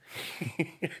die?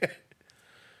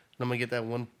 I'm gonna get that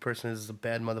one person who's a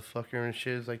bad motherfucker and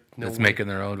shit. It's like no That's way. making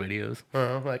their own videos.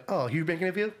 Like, oh, you're making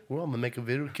a video? Well, I'm gonna make a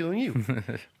video killing you.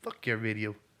 Fuck your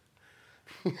video.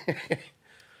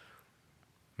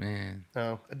 Man.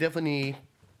 I definitely need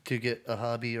to get a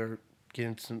hobby or get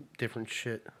into some different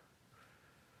shit.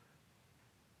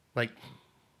 Like,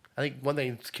 I think one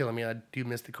thing that's killing me, I do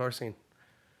miss the car scene.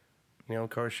 You know,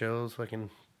 car shows, fucking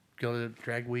go to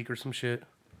drag week or some shit.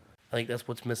 I think that's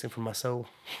what's missing from my soul.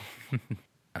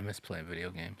 I miss playing video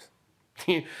games.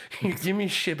 You give me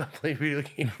shit about playing video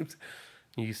games.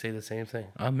 You say the same thing.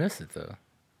 I miss it though.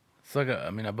 It's like I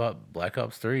bought Black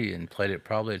Ops 3 and played it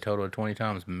probably a total of 20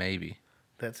 times, maybe.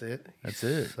 That's it? That's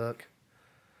it. Suck.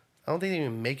 I don't think they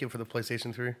even make it for the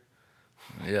PlayStation 3.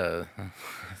 Yeah,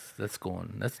 that's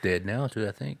dead now too,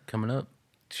 I think, coming up.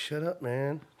 Shut up,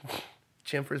 man.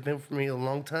 Jennifer's been for me a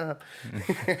long time.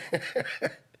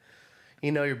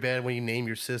 You know you're bad when you name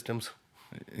your systems.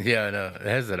 Yeah, I know. It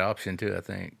has that option too, I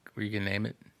think, where you can name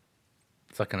it.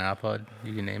 It's like an iPod.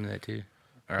 You can name that too.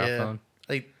 Or iPhone.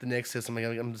 Like the next system,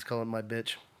 I'm just calling it my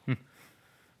bitch.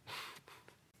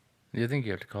 You think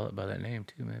you have to call it by that name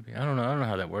too, maybe? I don't know. I don't know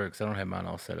how that works. I don't have mine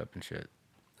all set up and shit.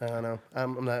 I don't know.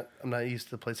 I'm not used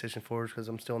to the PlayStation 4s because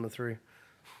I'm still on the 3.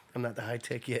 I'm not the high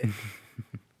tech yet.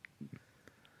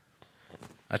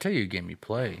 I tell you a game you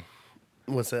play.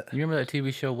 What's that? You remember that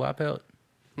TV show Wipeout?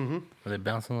 Mm-hmm. Where they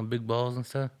bounce on the big balls and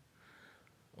stuff?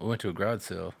 We went to a garage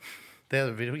sale. They have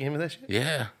a video game of that shit?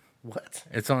 Yeah. What?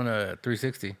 It's on a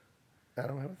 360. I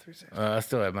don't have a 360. I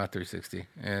still have my 360.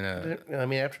 And I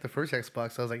mean, after the first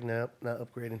Xbox, I was like, nope, not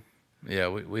upgrading. yeah,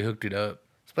 we hooked it up.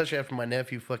 Especially after my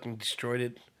nephew fucking destroyed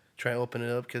it, trying to open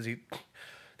it up because he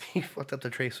fucked up the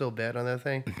tray so bad on that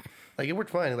thing. Like, it worked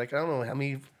fine. Like, I don't know how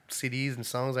many CDs and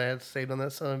songs I had saved on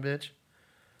that son of a bitch.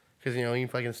 Because, you know, you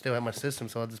fucking still have my system,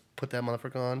 so I'll just put that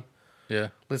motherfucker on. Yeah.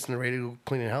 Listen to radio,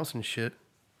 cleaning the house and shit.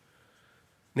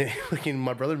 Fucking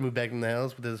my brother moved back in the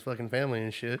house with his fucking family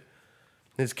and shit.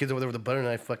 And his kids over there with a butter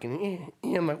knife fucking...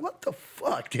 I'm like, what the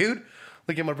fuck, dude?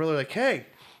 Look at my brother like, hey,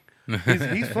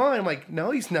 he's fine. I'm like,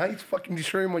 no, he's not. He's fucking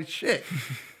destroying my shit.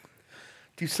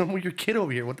 Do something with your kid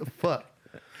over here. What the fuck?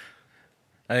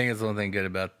 I think it's one thing good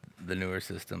about the newer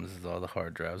systems is all the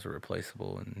hard drives are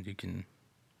replaceable and you can...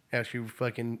 Actually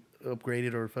fucking upgrade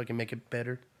it or fucking make it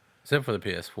better. Except for the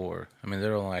PS4. I mean,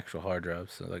 they're all actual hard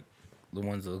drives. So, like, the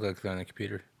ones that look like they're on the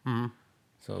computer. Mm-hmm.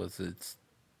 So, it's...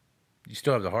 You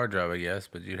still have the hard drive, I guess,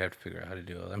 but you'd have to figure out how to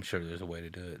do it. I'm sure there's a way to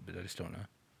do it, but I just don't know.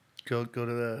 Go to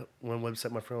the one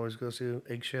website my friend always goes to,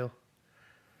 Eggshell.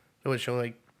 They always show,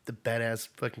 like, the badass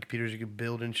fucking computers you can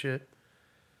build and shit.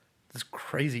 This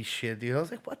crazy shit, dude. I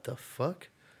was like, what the fuck?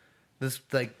 This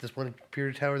one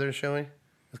computer tower they're showing,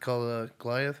 it's called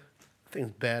Goliath. I think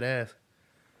it's badass. It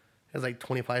has like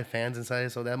 25 fans inside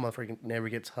it, so that motherfucker never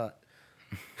gets hot.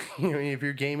 You know, if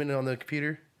you're gaming on the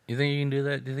computer. You think you can do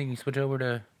that? Do you think you can switch over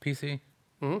to PC?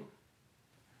 Mm-hmm.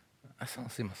 I don't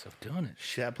see myself doing it.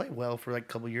 Shit, I played well for like a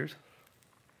couple years.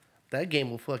 That game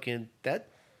will fucking...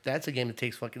 That's a game that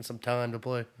takes fucking some time to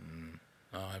play.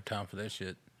 I don't have time for that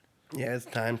shit. Yeah, it's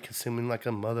time consuming like a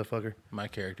motherfucker. My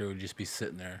character would just be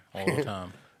sitting there all the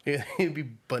time. Yeah, he'd be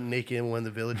butt naked in one of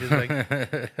the villages. Like,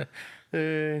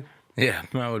 Yeah,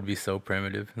 mine would be so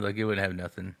primitive. Like, it wouldn't have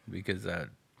nothing because I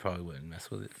probably wouldn't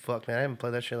mess with it. fuck, man, I haven't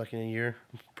played that shit like in a year.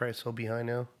 I'm probably so behind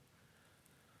now.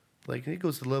 Like, it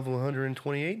goes to level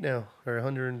 128 now, or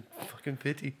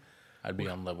 150. I'd be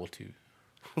on level 2.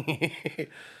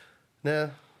 Nah,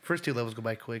 first 2 levels go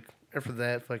by quick. After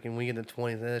that, fucking, we get to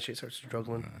 20, then that shit starts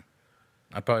struggling.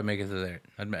 I'd probably make it to there.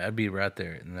 I'd be right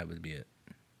there, and that would be it.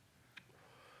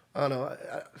 I don't know.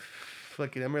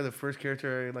 Fucking, I remember the first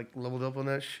character I, like, leveled up on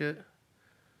that shit.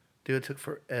 Dude, it took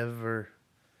forever.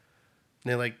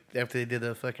 And then, like, after they did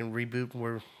the fucking reboot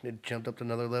where it jumped up to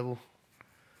another level.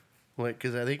 Like,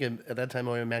 because I think at that time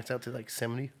I only maxed out to like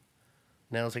 70.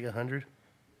 Now it's like 100.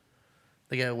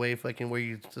 They got a way fucking where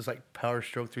you just like power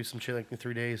stroke through some shit like in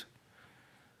 3 days.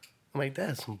 I'm like,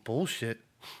 that's some bullshit.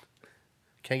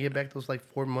 Can't get back those like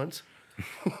 4 months.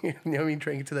 You know what I mean?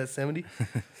 Trying to get to that 70.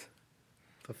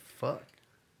 The fuck?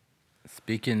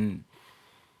 Speaking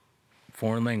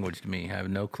foreign language to me, I have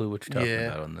no clue what you're talking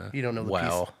about on the you don't know the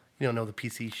WoW. You don't know the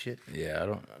PC shit. Yeah, I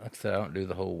don't. Like I said, I don't do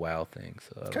the whole WoW thing.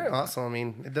 So It's kind of awesome. I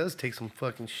mean, it does take some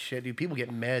fucking shit, dude. People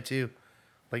get mad too.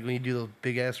 Like when you do those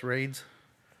big ass raids,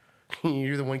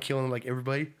 you're the one killing like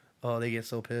everybody. Oh, they get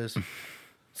so pissed.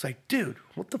 It's like, dude,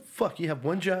 what the fuck? You have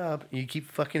one job and you keep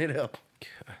fucking it up.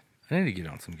 God, I need to get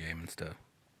on some gaming stuff.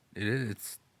 It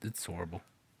is. It's horrible.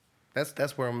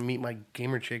 That's where I'm gonna meet my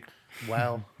gamer chick.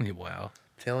 Wow. Wow.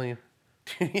 Telling you.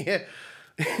 Yeah.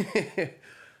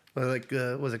 Well, like,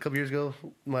 was it a couple years ago?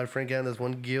 My friend got in this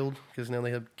one guild because now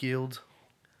they have guilds.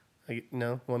 Like,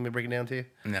 no, want me to break it down to you?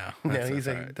 No. No, That's he's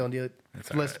like, all right. don't do it.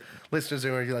 That's all right. Listeners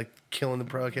are already like killing the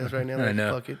broadcast right now. I Like,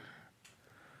 know. fuck it.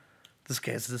 This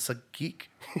guy's just a geek.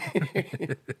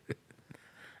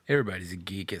 Everybody's a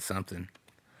geek at something,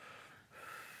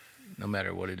 no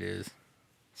matter what it is.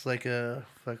 It's like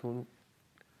fucking.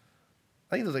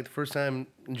 I think it was like the first time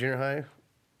in junior high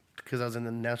because I was in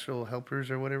the natural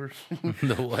helpers or whatever.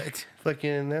 The what?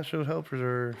 Fucking natural helpers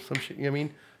or some shit. You know what I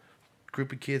mean?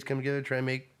 Group of kids come together, try and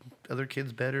make other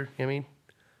kids better. You know what I mean?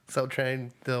 So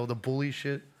trying the bully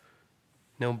shit.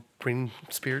 Bring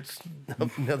spirits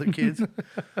of other kids.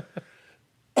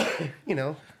 You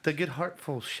know, the good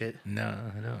heartful shit. No,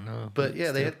 I don't know. But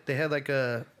yeah, they had like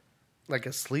a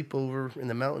sleepover in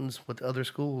the mountains with other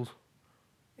schools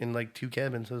in like 2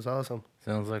 cabins. It was awesome.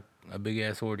 Sounds like a big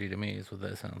ass orgy to me. Is what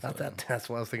that sounds like. That's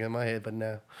what I was thinking in my head, but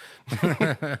no.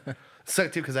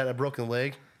 Sucked too because I had a broken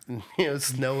leg and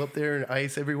snow up there and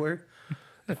ice everywhere.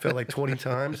 I felt like 20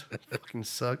 times. Fucking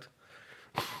sucked.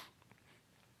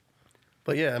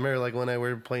 But yeah, I remember like when I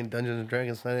were playing Dungeons and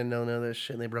Dragons, I didn't know none of that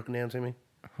shit, and they broke it down to me.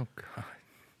 Oh god.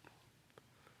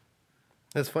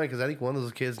 That's funny because I think one of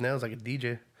those kids now is like a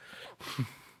DJ.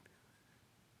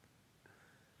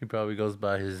 He probably goes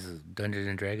by his Dungeons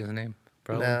and Dragons name.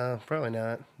 Probably. No, probably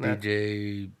not.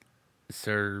 DJ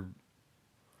Sir.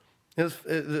 It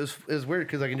was weird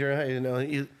because like in junior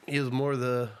high, he was more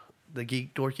the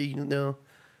geek dorky, You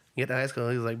get to high school,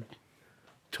 he was like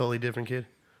totally different kid.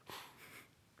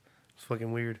 It's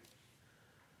fucking weird.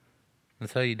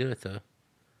 That's how you do it, though.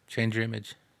 Change your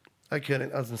image. I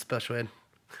couldn't. I was in special ed.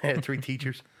 I had 3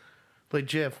 teachers. Like,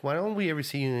 Jeff, why don't we ever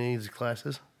see you in any of these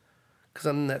classes? Because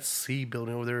I'm in that C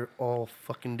building over there all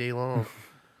fucking day long.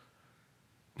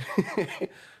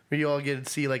 Where you all get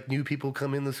to see, like, new people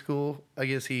come in the school. I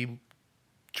guess he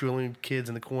drilling kids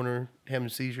in the corner, having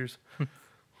seizures.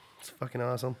 It's fucking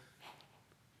awesome.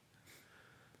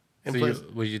 And So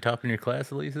was you top in your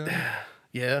class at least then?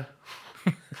 yeah.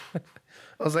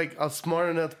 I was smart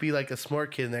enough to be, like, a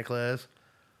smart kid in that class.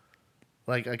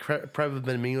 Like, I probably have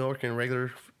been mean working in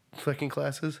regular fucking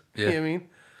classes. Yeah. You know what I mean?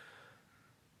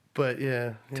 But,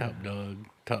 yeah.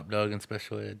 Top dog in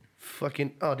special ed.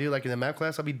 Fucking, oh, dude, like in the math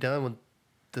class, I'll be done with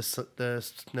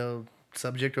the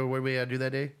subject or whatever we gotta do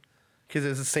that day. Because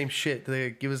it's the same shit.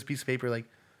 They give us a piece of paper, like,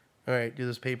 all right, do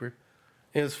this paper.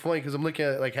 And it's funny because I'm looking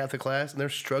at like half the class and they're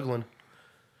struggling.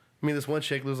 I mean, this one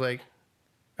chick was like,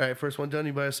 all right, first one done,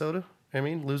 you buy a soda? I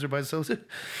mean, loser buys a soda.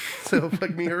 So,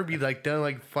 like, me and her be like done in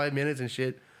like 5 minutes and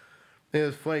shit. And it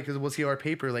was funny because we'll see our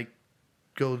paper, like,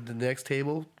 go to the next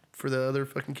table for the other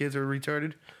fucking kids who are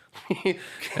retarded.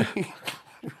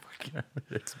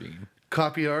 That's mean.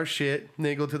 Copy our shit, and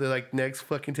then go to the like next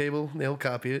fucking table, and they'll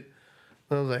copy it.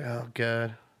 And I was like, oh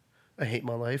god, I hate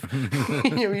my life. You know what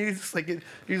I mean? You're just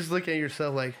looking at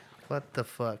yourself like, what the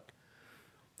fuck?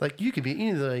 Like you could be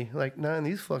easily like not in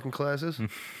these fucking classes. I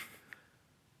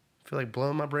feel like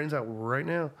blowing my brains out right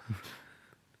now.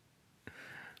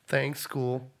 Thanks,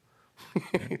 school.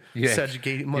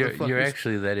 Subjugated motherfuckers. You're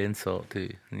actually that insult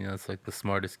too. It's like the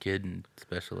smartest kid in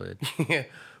special ed. Yeah.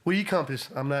 What do you accomplish?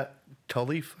 I'm not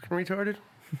totally fucking retarded.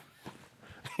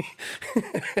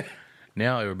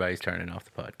 Now everybody's turning off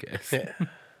the podcast. Yeah.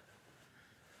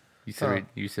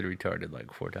 You said retarded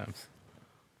like 4 times.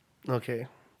 Okay.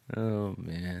 Oh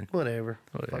man. Whatever.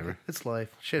 Whatever. Fuck it. It's life.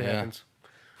 Shit Yeah. happens.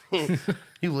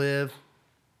 You live,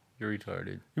 You're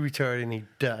retarded. you retarded, and you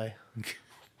die.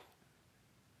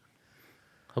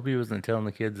 Hope you wasn't telling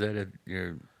the kids that at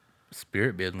your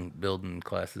spirit building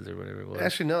classes or whatever it was.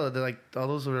 Actually, no. They're like all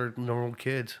those are normal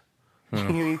kids.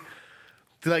 They're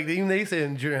like they say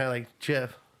in junior high, like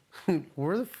Jeff,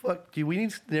 where the fuck do we need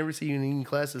to never see you in any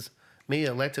classes maybe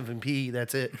elective and PE.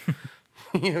 That's it.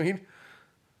 You know what I mean?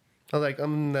 I was like,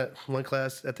 I'm in that one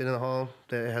class at the end of the hall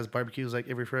that has barbecues like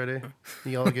every Friday.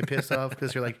 You all get pissed off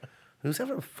because you're like, who's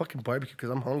having a fucking barbecue? Because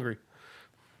I'm hungry.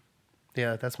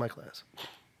 Yeah, that's my class.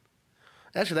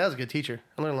 Actually, that was a good teacher.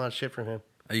 I learned a lot of shit from him.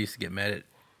 I used to get mad at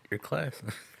your class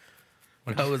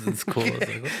when I was in school. I was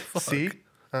like, what the fuck? See?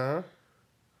 I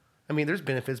mean, there's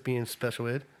benefits being special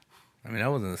ed. I mean, I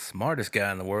wasn't the smartest guy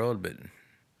in the world, but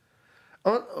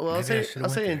Oh, well, I'll say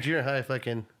went in there. junior high,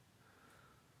 fucking,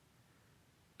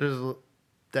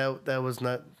 that was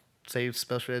not say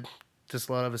special ed. Just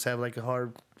a lot of us have like a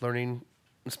hard learning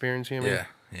experience. You know what I mean?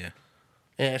 yeah.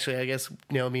 And actually, I guess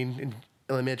I mean, in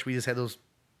elementary, we just had those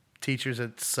teachers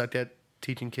that sucked at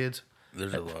teaching kids.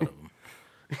 There's a lot of them.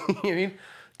 You know what I mean?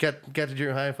 Got to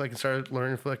junior high, fucking started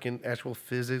learning fucking actual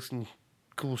physics and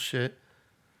cool shit.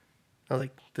 I was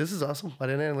like, this is awesome. Why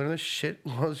didn't I learn this shit?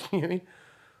 You know what I mean?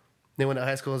 Then went to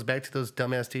high school, I was back to those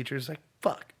dumbass teachers. Like,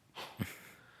 fuck.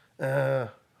 Well,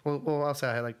 I'll say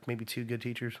I had like maybe 2 good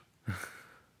teachers.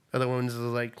 Other ones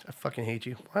was like, I fucking hate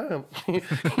you. Why don't you know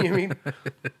what I mean?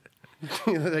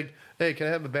 Like, hey, can I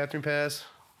have a bathroom pass?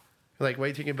 Like, why are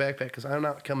you taking a backpack? Because I'm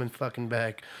not coming fucking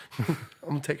back.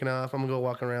 I'm taking off. I'm going to go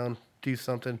walk around, do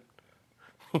something.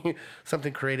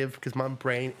 Something creative, because my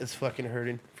brain is fucking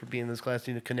hurting for being in this class.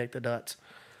 I need to connect the dots.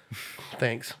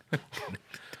 Thanks.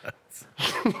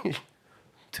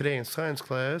 Today in science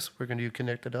class, we're going to do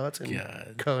connect the dots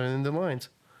and color in the lines.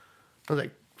 I was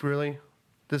like, really?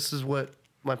 This is what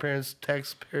my parents'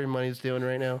 taxpayer money is doing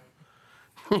right now?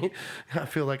 I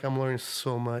feel like I'm learning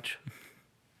so much.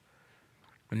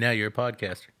 And now you're a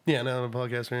podcaster. Yeah, now I'm a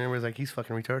podcaster, and everybody's like, he's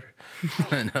fucking retarded.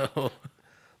 I know.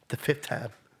 The 5th time.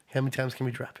 How many times can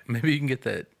we drop it? Maybe you can get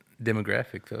that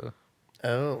demographic, though.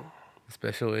 Oh.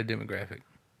 Special ed demographic.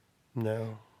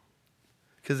 No.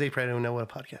 Because they probably don't know what a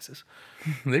podcast is.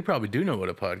 They probably do know what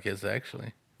a podcast is,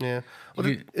 actually. Yeah.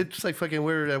 Well, it's like fucking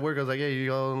weird at work. I was like, hey,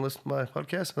 you all listen to my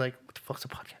podcast? I'm like, what the fuck's a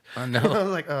podcast? I know. I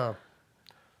was like, oh.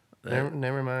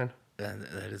 Never mind. That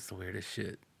is the weirdest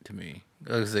shit to me.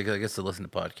 I guess I guess to listen to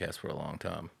podcasts for a long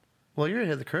time. Well, you're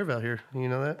ahead of the curve out here. You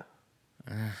know that?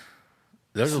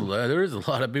 There is a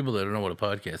lot of people that don't know what a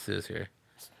podcast is here.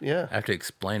 Yeah. I have to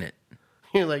explain it.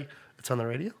 You're like, it's on the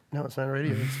radio? No, it's not on the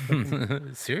radio. It's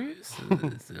fucking... Serious?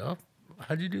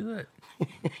 How'd you do that?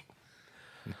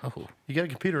 No. You got a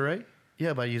computer, right?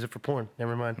 Yeah, but I use it for porn.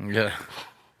 Never mind. Yeah.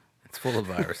 It's full of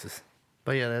viruses.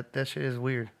 But yeah, that shit is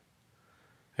weird.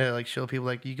 Yeah, like show people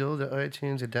like, you go to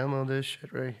iTunes and download this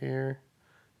shit right here.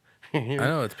 I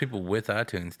know it's people with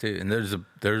iTunes too, and there's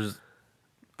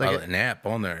like an app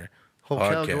on there. Whole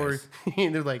category.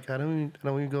 And they're like, I don't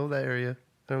even go to that area.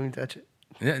 I don't even touch it.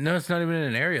 Yeah, no, it's not even in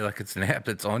an area. Like it's an app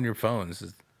that's on your phone. It's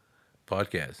just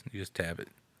podcast. You just tap it,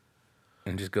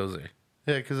 and it just goes there.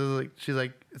 Yeah, because like she's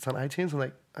like, it's on iTunes. I'm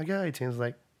like, I got iTunes.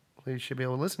 Like, well, you should be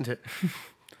able to listen to it.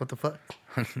 What the fuck?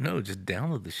 No, just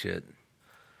download the shit.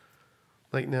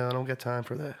 Like, no, I don't got time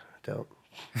for that. I don't.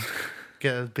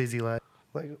 Got a busy life.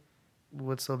 Like,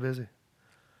 what's so busy?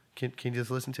 Can you just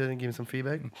listen to it and give me some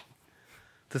feedback?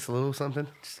 Just a little something?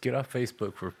 Just get off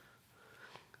Facebook for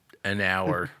an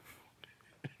hour.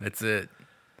 That's it.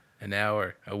 An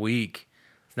hour a week.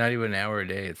 It's not even an hour a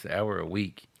day. It's an hour a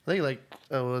week. I think like,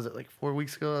 what was it, like 4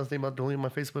 weeks ago? I was thinking about deleting my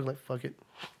Facebook. Like, fuck it.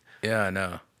 Yeah, I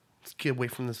know. Let's get away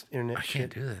from this internet I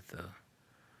shit. can't do that though.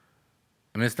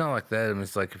 I mean, it's not like that. I mean,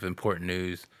 it's like if important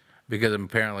news, because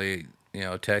apparently,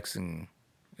 texting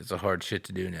is a hard shit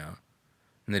to do now,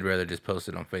 and they'd rather just post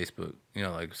it on Facebook.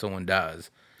 Like if someone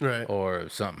dies, Right. or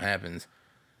if something happens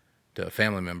to a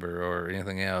family member or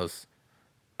anything else,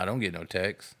 I don't get no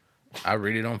text. I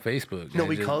read it on Facebook.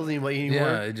 Nobody calls anybody anymore?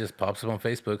 Yeah, it just pops up on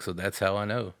Facebook, so that's how I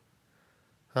know.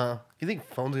 Huh? You think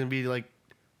phone's gonna be like,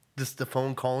 just the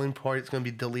phone calling part is gonna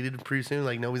be deleted pretty soon?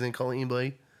 Like nobody's gonna call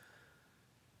anybody?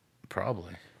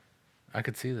 Probably. I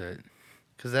could see that.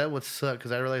 Because that would suck.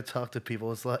 Because I really talk to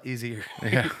people. It's a lot easier.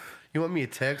 Yeah. You want me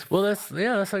to text? Well, that's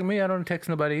like me. I don't text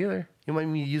nobody either. You want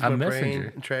me to use I'm my brain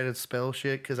Messenger. and try to spell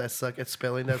shit because I suck at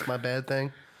spelling? That's my bad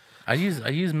thing. I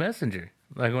use Messenger.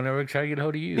 Like whenever I try to get a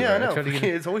hold of you. Yeah, I I know. try to get,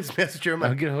 It's always Messenger.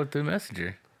 I'll get a hold through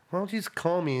Messenger. Why don't you just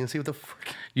call me and see what the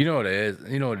fuck? You know what it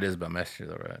is? You know what it is about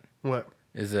Messenger, though, right? What?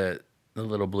 Is that the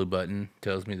little blue button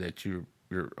tells me that you're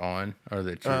on, or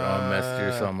that you're on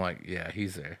Messenger. So I'm like, yeah,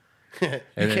 he's there. You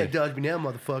can't dodge me now,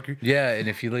 motherfucker. Yeah, and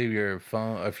if you leave your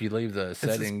phone, if you leave the That's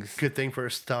settings, a good thing for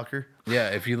a stalker. yeah,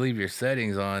 if you leave your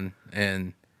settings on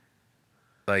and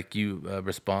like you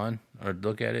respond or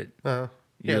look at it,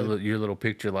 your little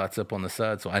picture lights up on the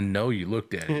side, so I know you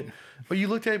looked at it. Well, you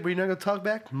looked at it, but you're not gonna talk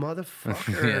back,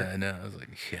 motherfucker. Yeah, I know. I was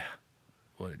like, yeah,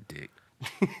 what a dick.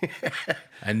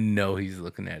 I know he's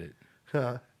looking at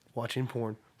it. Watching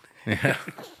porn. Yeah.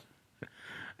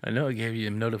 I know it gave you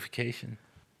a notification.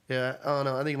 Yeah, I don't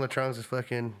know. I think electronics is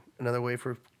fucking another way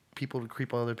for people to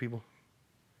creep on other people.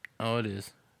 Oh, it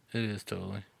is. It is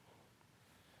totally.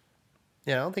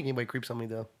 Yeah, I don't think anybody creeps on me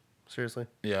though. Seriously.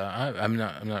 Yeah, I'm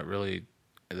not really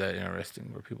that interesting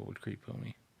where people would creep on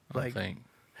me. I don't Like, think.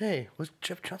 hey, what's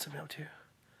Jeff Johnson up to?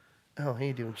 Oh, he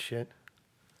ain't doing shit.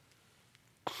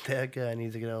 That guy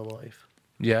needs to get out of life.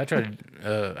 Yeah, I tried.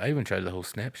 I even tried the whole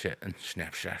Snapchat and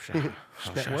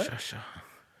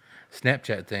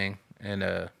Snapchat thing, and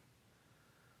yeah,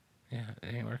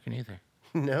 it ain't working either.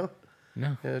 No?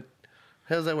 No, How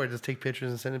does that work? Just take pictures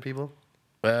and send it to people?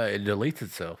 it deletes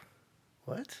itself.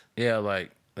 What? Yeah,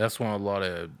 like that's why a lot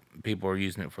of people are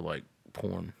using it for like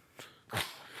porn,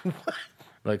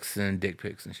 like sending dick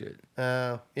pics and shit.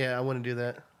 Yeah, I wouldn't do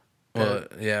that. Well,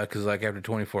 yeah, because like after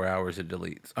 24 hours, it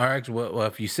deletes. Or actually, well,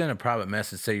 if you send a private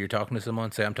message, say you're talking to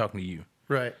someone, say I'm talking to you,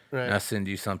 Right, and I right. send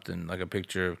you something like a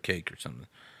picture of cake or something.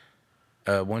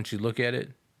 Once you look at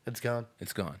it, It's gone.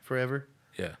 it's gone. Forever.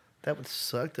 Yeah. That would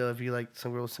suck though if you like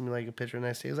some girl send me like a picture and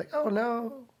I say it's like, oh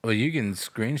no. Well, you can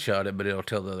screenshot it, but it'll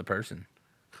tell the other person.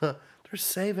 Huh. They're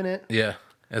saving it. Yeah,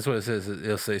 that's what it says.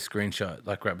 It'll say screenshot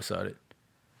like right beside it,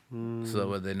 so that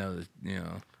way they know that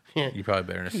Yeah. you probably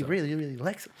better than He yourself. really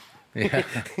likes it. Yeah.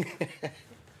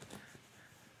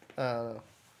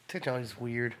 Technology's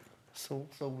weird. So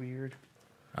weird.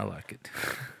 I like it.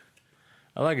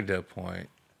 I like it to a point.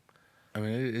 I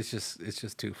mean, it's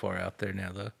just too far out there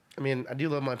now, though. I mean, I do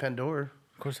love my Pandora.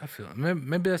 Of course, I feel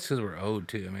maybe that's because we're old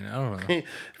too. I mean, I don't know. It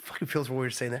fucking feels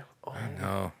weird saying that. Oh,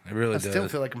 No, it really I does. still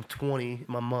feel like I'm 20 in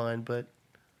my mind, but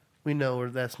we know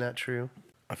that's not true.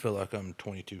 I feel like I'm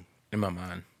 22 in my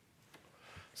mind.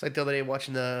 It's like the other day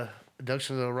watching the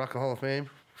induction of the Rock and Hall of Fame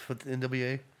for the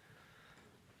NWA.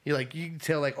 You can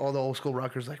tell like all the old school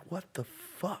rockers like, what the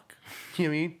fuck? You know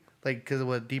what I mean? Like because of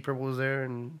what Deep Purple was there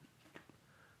and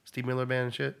Steve Miller Band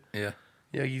and shit. Yeah.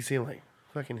 Yeah, you see him like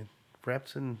fucking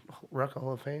raps in Rock and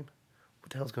Hall of Fame.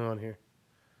 What the hell's going on here?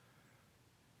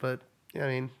 But yeah, I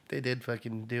mean, they did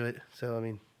fucking do it. So I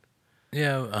mean,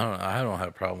 Yeah, I don't have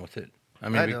a problem with it. I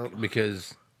mean, I don't.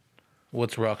 because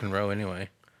what's rock and roll anyway?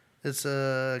 it's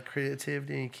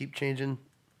creativity. And keep changing.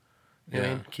 You know what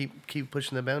I Yeah. mean, keep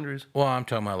pushing the boundaries. Well, I'm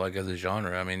talking about like as a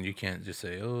genre. I mean, you can't just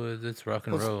say, "Oh, it's rock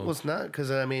and roll." Well, it's not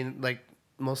because I mean, like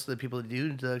most of the people that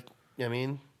do the, you know what I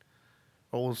mean,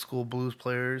 old school blues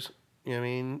players. You know what I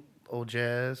mean, old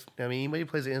jazz. I mean, anybody who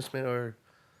plays an instrument or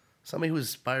somebody who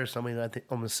inspires somebody. I think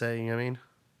I'm gonna say. You know what I mean.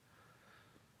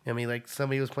 I mean, like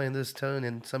somebody was playing this tone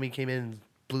and somebody came in and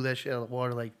blew that shit out of the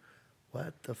water. Like,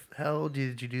 what the hell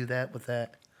did you do that with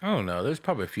that? I don't know. There's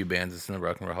probably a few bands that's in the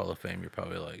Rock and Roll Hall of Fame. You're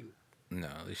probably like, no,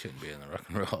 they shouldn't be in the Rock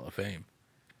and Roll Hall of Fame.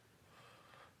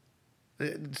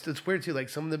 It's weird too. Like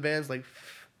some of the bands, like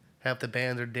half the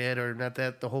bands are dead, or not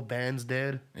that the whole band's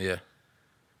dead. Yeah.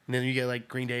 And then you get like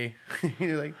Green Day.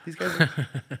 You're like, these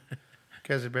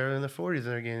guys are barely in their 40s and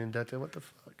they're getting inducted. What the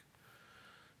fuck?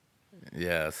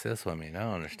 Yeah, see, that's what I mean. I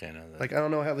don't understand how that. Like I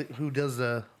don't know who does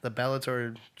the ballots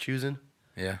or choosing.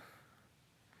 Yeah.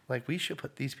 Like we should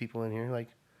put these people in here. Like,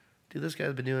 dude, this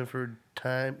guy's been doing it for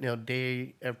time,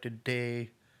 day after day,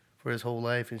 for his whole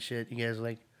life and shit. You guys are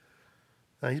like,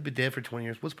 oh, he's been dead for 20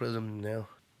 years. Let's put him now.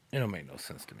 It don't make no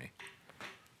sense to me.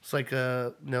 It's like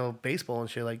baseball and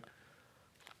shit. Like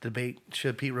debate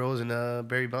should Pete Rose and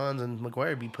Barry Bonds and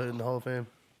McGuire be put in the Hall of Fame?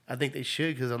 I think they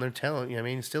should because on their talent. You know what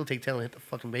I mean, still take talent to hit the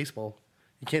fucking baseball.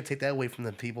 You can't take that away from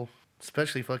the people,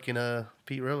 especially fucking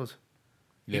Pete Rose.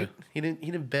 Yeah. He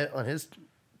didn't bet on his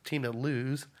team to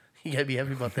lose. You gotta be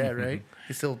happy about that, right?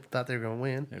 He still thought they were gonna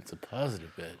win. It's a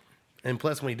positive bet. And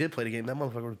plus, when he did play the game, that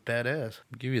motherfucker was badass.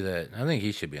 I'll give you that. I think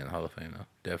he should be in the Hall of Fame though,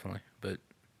 definitely. But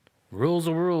rules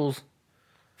are rules.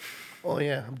 Oh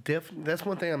yeah, that's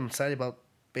one thing I'm excited about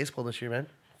baseball this year, man.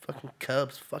 Fucking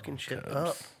Cubs, fucking shit up,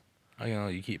 Cubs.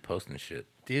 You keep posting shit.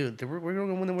 dude. We're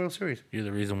gonna win the World Series. You're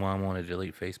the reason why I want to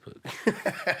delete Facebook.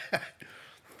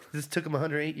 This took them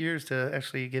 108 years to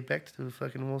actually get back to the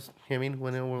fucking World. You know what I mean,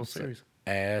 winning a World Series.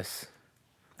 Ass,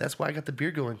 That's why I got the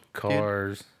beard going.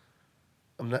 cars,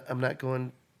 Dude, I'm not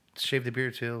going to shave the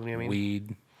beard too. You know what I mean?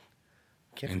 weed,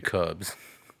 Can't and forget- Cubs.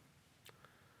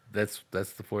 That's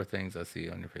the four things I see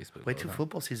on your Facebook. Wait all the till time.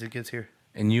 football season gets here.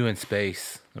 And you in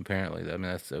space, apparently. I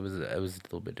mean, it was a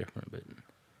little bit different, but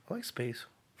I like space.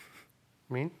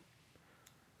 I mean,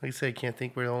 like I said, I can't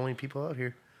think we're the only people out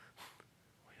here.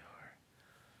 we are.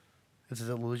 It's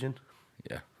an illusion.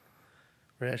 Yeah.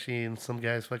 We're actually in some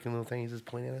guy's fucking little thing. He's just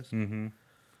pointing at us. Mm-hmm.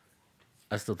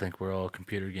 I still think we're all a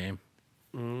computer game.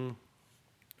 Mm.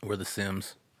 We're the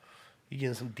Sims. You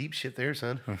getting some deep shit there,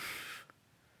 son.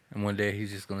 And one day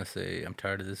he's just gonna say, "I'm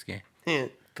tired of this game."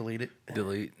 Delete it.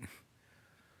 Delete.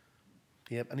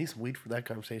 Yep, I need some weed for that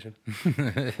conversation.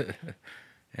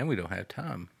 And we don't have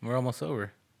time. We're almost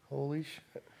over. Holy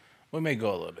shit. We may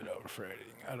go a little bit over for editing.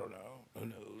 I don't know. Who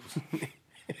knows?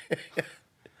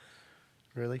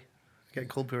 Really? Got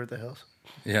cold beer at the house.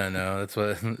 Yeah, no, that's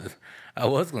what I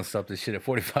was gonna stop this shit at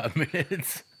 45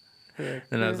 minutes.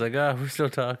 And I was like, we're still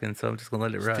talking, so I'm just gonna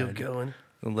let it ride. Still going.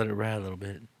 Gonna let it ride a little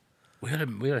bit. We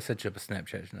gotta set you up a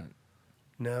Snapchat tonight.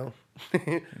 No.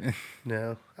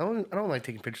 No. I don't like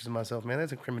taking pictures of myself, man.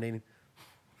 That's incriminating.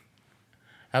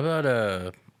 How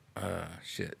about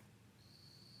shit?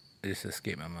 It just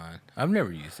escaped my mind. I've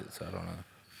never used it, so I don't know.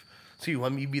 So you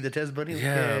want me to be the test buddy?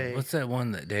 Yeah, Okay. what's that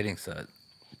one, that dating site?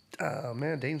 Oh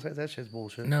man, dating sites, that shit's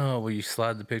bullshit. No, where you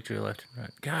slide the picture left and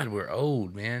right. God, we're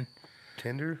old, man.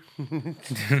 Tinder? I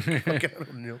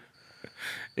don't know.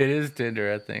 It is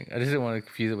Tinder, I think. I just didn't want to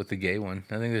confuse it with the gay one.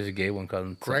 I think there's a gay one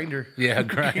called Grindr. Yeah,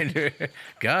 Grinder.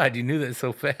 God, you knew that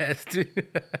so fast. It's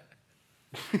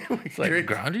like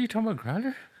Grindr? You talking about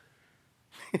Grindr?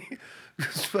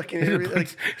 Just fucking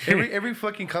every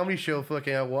fucking comedy show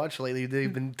fucking I watched lately,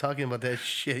 they've been talking about that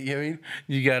shit. You know what I mean?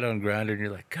 You got on Grindr and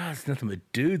you're like, God, there's nothing but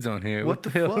dudes on here. What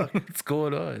the hell? fuck? What's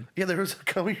going on? Yeah, there was a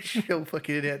comedy show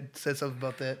fucking that said something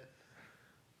about that. I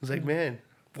was like, man,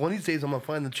 one of these days I'm gonna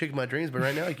find the chick of my dreams, but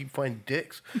right now I keep finding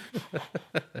dicks.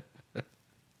 I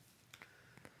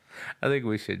think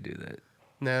we should do that.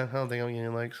 Nah, I don't think I'm getting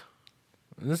any likes.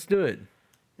 Let's do it.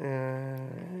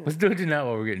 Let's do it tonight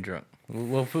while we're getting drunk.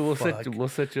 We'll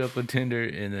set you up on Tinder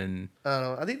and then. I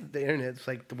don't know. I think the internet's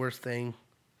like the worst thing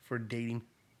for dating.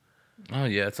 Oh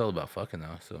yeah, it's all about fucking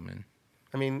though. So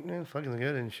I mean, fucking's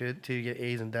good and shit till you get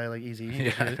A's and die like easy.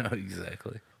 Yeah, I know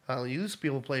exactly. I used to be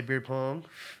able to play beer pong.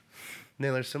 And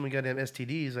then there's so many goddamn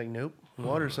STDs. Like, nope,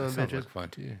 water, son of Sounds bitches. like fun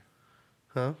too.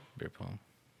 Huh? Beer pong.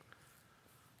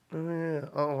 Oh yeah.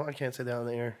 Oh, I can't say that on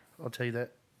the air. I'll tell you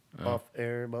that off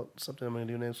air about something I'm gonna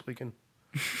do next weekend.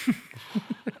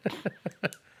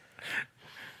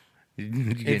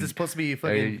 Is this supposed to be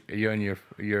fucking? Are you on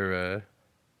your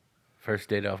first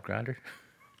date off Grindr?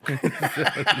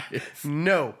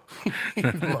 No, you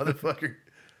motherfucker.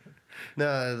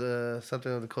 No,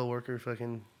 something with the coworker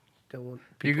fucking don't want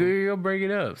people. You're gonna bring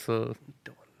it up, so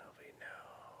Don't want nobody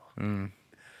to know. I'm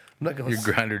not gonna. your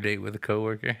Grindr date with a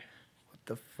coworker. What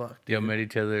the fuck? Y'all met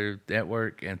each other at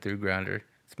work and through Grindr.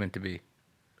 It's meant to be.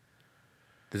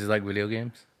 Does he like video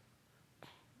games?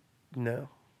 No.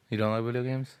 You don't like video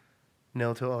games?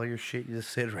 No to all your shit you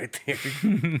just said right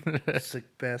there. Sick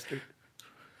bastard.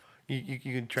 You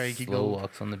can try to keep Slow going.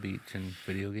 walks on the beach and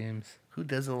video games. Who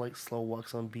doesn't like slow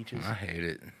walks on beaches? I hate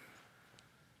it.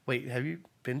 Wait, have you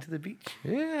been to the beach?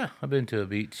 Yeah, I've been to a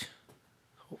beach.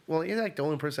 Well, you're like the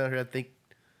only person out here I think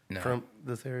No, from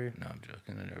this area. no, I'm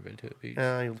joking. I've never been to a beach.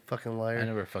 You fucking liar. I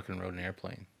never fucking rode an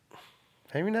airplane.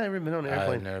 Have you not ever been on an I've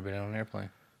airplane? never been on an airplane.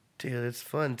 Dude, it's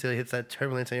fun until it hits that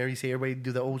turbulence and you see everybody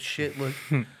do the old shit look.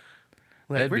 Like,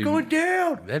 That'd we're be- going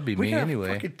down. that'd be we me got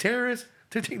anyway. Fucking terrorists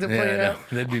to take the Yeah, plane no, out.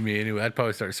 that'd be me anyway. I'd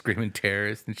probably start screaming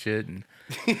terrorist and shit, and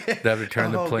have to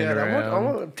turn the plane God, around. I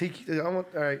want to take you. All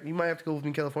right, you might have to go with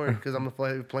me to California because I'm gonna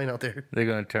fly the plane out there. They're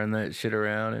gonna turn that shit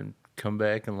around and come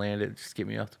back and land it. Just get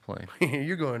me off the plane.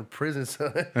 You're going to prison,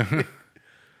 son.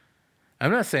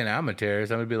 I'm not saying I'm a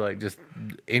terrorist. I'm gonna be like just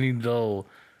any little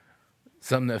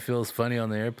something that feels funny on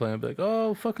the airplane. I'd be like,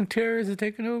 oh, fucking terrorists are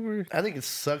taking over. I think it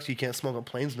sucks you can't smoke on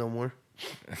planes no more.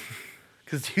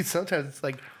 Because dude, sometimes it's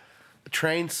like a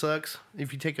train sucks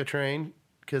if you take a train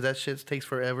because that shit takes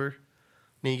forever.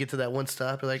 Then you get to that one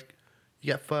stop, you're like,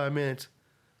 you got 5 minutes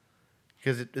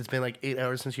because it's been like 8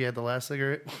 hours since you had the last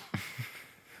cigarette.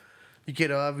 You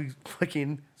get off, you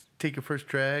fucking take your first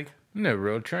drag. Never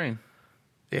rode a train.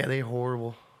 Yeah, they're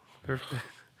horrible.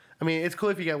 I mean, it's cool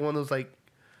if you got one of those like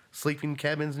sleeping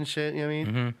cabins and shit. You know what I mean?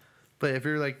 Mm-hmm. But if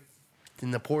you're like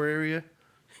in the poor area,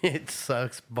 it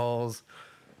sucks balls.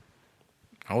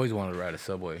 I always wanted to ride a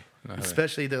subway.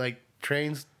 Especially the like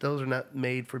trains; those are not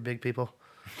made for big people.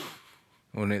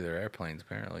 Well, neither are airplanes,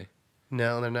 apparently.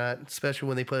 No, they're not. Especially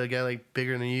when they put a guy like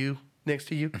bigger than you next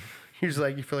to you. You're just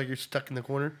like you feel like you're stuck in the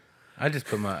corner. I'd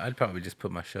probably just put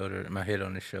my head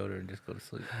on his shoulder and just go to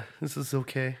sleep. This is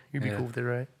okay. You'd be Yeah. cool with it,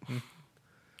 right?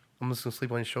 I'm just gonna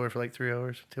sleep on his shoulder for like 3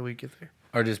 hours till we get there.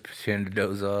 Or just pretend to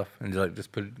doze off and just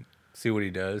see what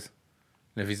he does.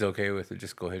 And if he's okay with it,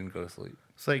 just go ahead and go to sleep.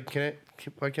 It's like,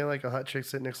 why can't like a hot chick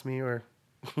sit next to me or,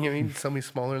 you know what I mean, somebody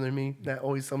smaller than me, not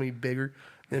always somebody bigger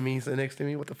than me sit next to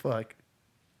me? What the fuck?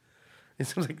 It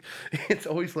seems like it's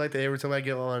always like that every time I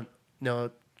get on,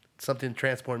 something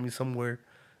transporting me somewhere.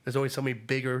 There's always somebody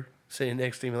bigger sitting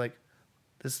next to me. Like,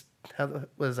 this how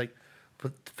was like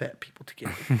put the fat people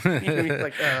together. You know what I mean?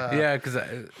 Like Yeah, because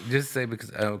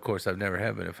of course I've never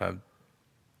had, but if I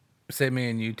say me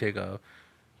and you take off,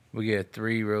 we get a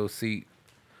 3-row seat,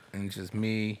 and it's just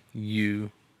me,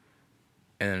 you,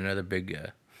 and another big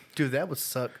guy. dude, that would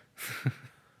suck. I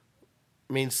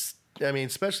mean,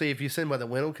 especially if you sit by the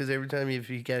window, because every time if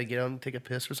you gotta get out and take a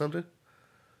piss or something,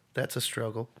 that's a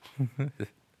struggle.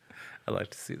 I'd like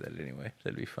to see that anyway.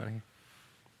 That'd be funny.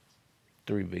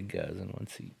 3 big guys in one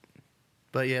seat.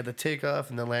 But yeah, the takeoff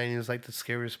and the landing is like the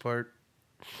scariest part.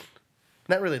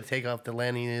 Not really the takeoff, the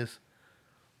landing is.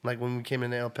 Like when we came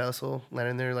into El Paso,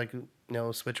 landing there, like, you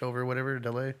know, switch over or whatever,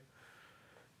 delay.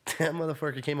 That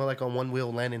motherfucker came out like on one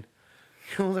wheel landing.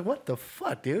 I was like, what the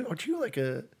fuck, dude? Aren't you like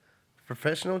a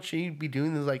professional? Should you be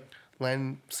doing this, like,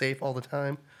 land safe all the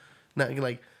time? Not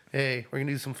like, hey, we're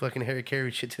gonna do some fucking Harry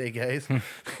Carey shit today, guys.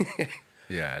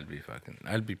 Yeah, I'd be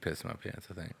pissing my pants,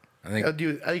 I think.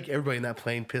 Dude, I think everybody in that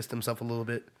plane pissed himself a little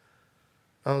bit.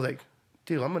 I was like,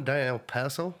 dude, I'm gonna die in El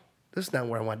Paso. This is not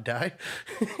where I want to die.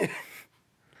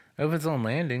 If it's on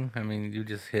landing, I mean, you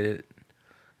just hit it.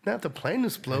 Not if the plane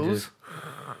explodes.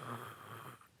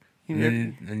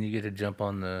 Then you get to jump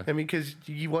on the... I mean, because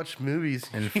you watch movies.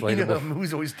 Inflatable. You know how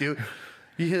movies always do.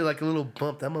 You hit like a little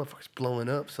bump, that motherfucker's blowing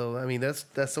up. So, I mean,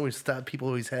 that's always thought people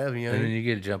always have, you know? And then you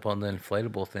get to jump on the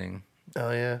inflatable thing.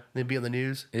 Oh, yeah. They'd be on the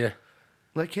news. Yeah.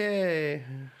 Like, hey.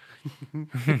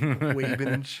 Waving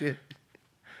and shit.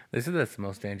 They said that's the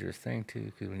most dangerous thing, too,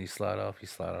 because when you slide off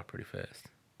pretty fast.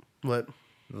 What?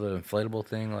 The inflatable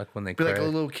thing, like when they Be crash. like a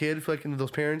little kid, fucking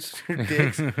those parents,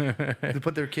 dicks. They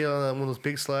put their kid on one of those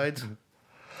big slides.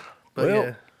 But Well,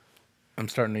 yeah. I'm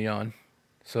starting to yawn.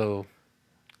 So,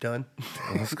 Done.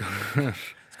 let's go. Let's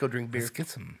go drink beer. Let's get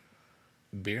some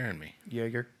beer in me.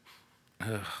 Jaeger. Oh,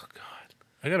 God.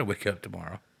 I got to wake up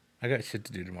tomorrow. I got shit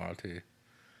to do tomorrow, too.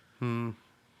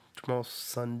 Tomorrow's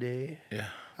Sunday. Yeah.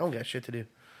 I don't got shit to do.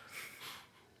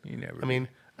 You never. I mean,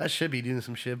 I should be doing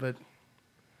some shit, but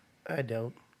I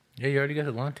don't. Yeah, you already got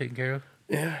the lawn taken care of.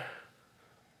 Yeah.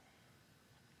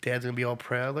 Dad's gonna be all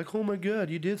proud, like, oh my God,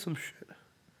 you did some shit.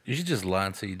 You should just lie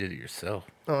and say you did it yourself.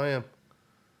 Oh, I am.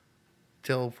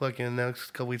 Till fucking next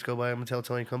couple weeks go by, I'm gonna tell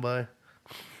Tony to come by.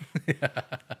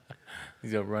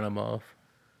 He's gonna run him off.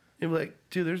 He'll be like,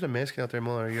 dude, there's a Mexican out there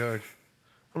mowing our yard.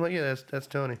 I'm like, yeah, that's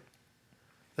Tony.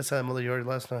 That's how I mowed the yard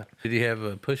last night. Did he have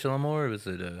a push lawnmower or was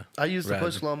it a... I used the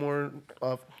push lawnmower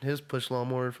off his push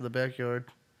lawnmower for the backyard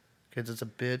because it's a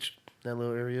bitch, that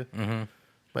little area. Mm-hmm.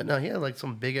 But no, he had like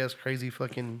some big ass crazy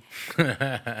fucking.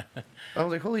 I was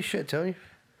like, holy shit, Tony.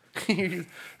 He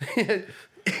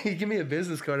gave me a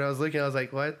business card. I was looking. I was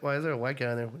like, why is there a white guy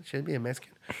on there? Should it be a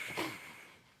Mexican?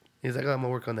 He's like, oh, I'm gonna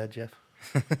work on that, Jeff.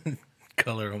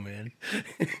 Color him in.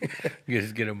 You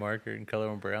just get a marker and color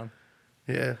him brown.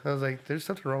 Yeah, I was like, there's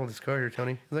something wrong with this card here,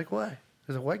 Tony. He's like, why?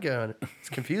 There's a white guy on it. It's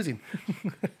confusing.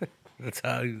 That's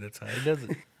how he does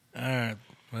it. All right.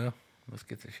 Well, let's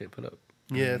get this shit put up.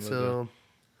 Yeah. So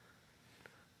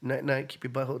night. Keep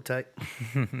your butthole tight.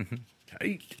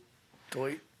 Tight.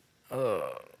 Tight.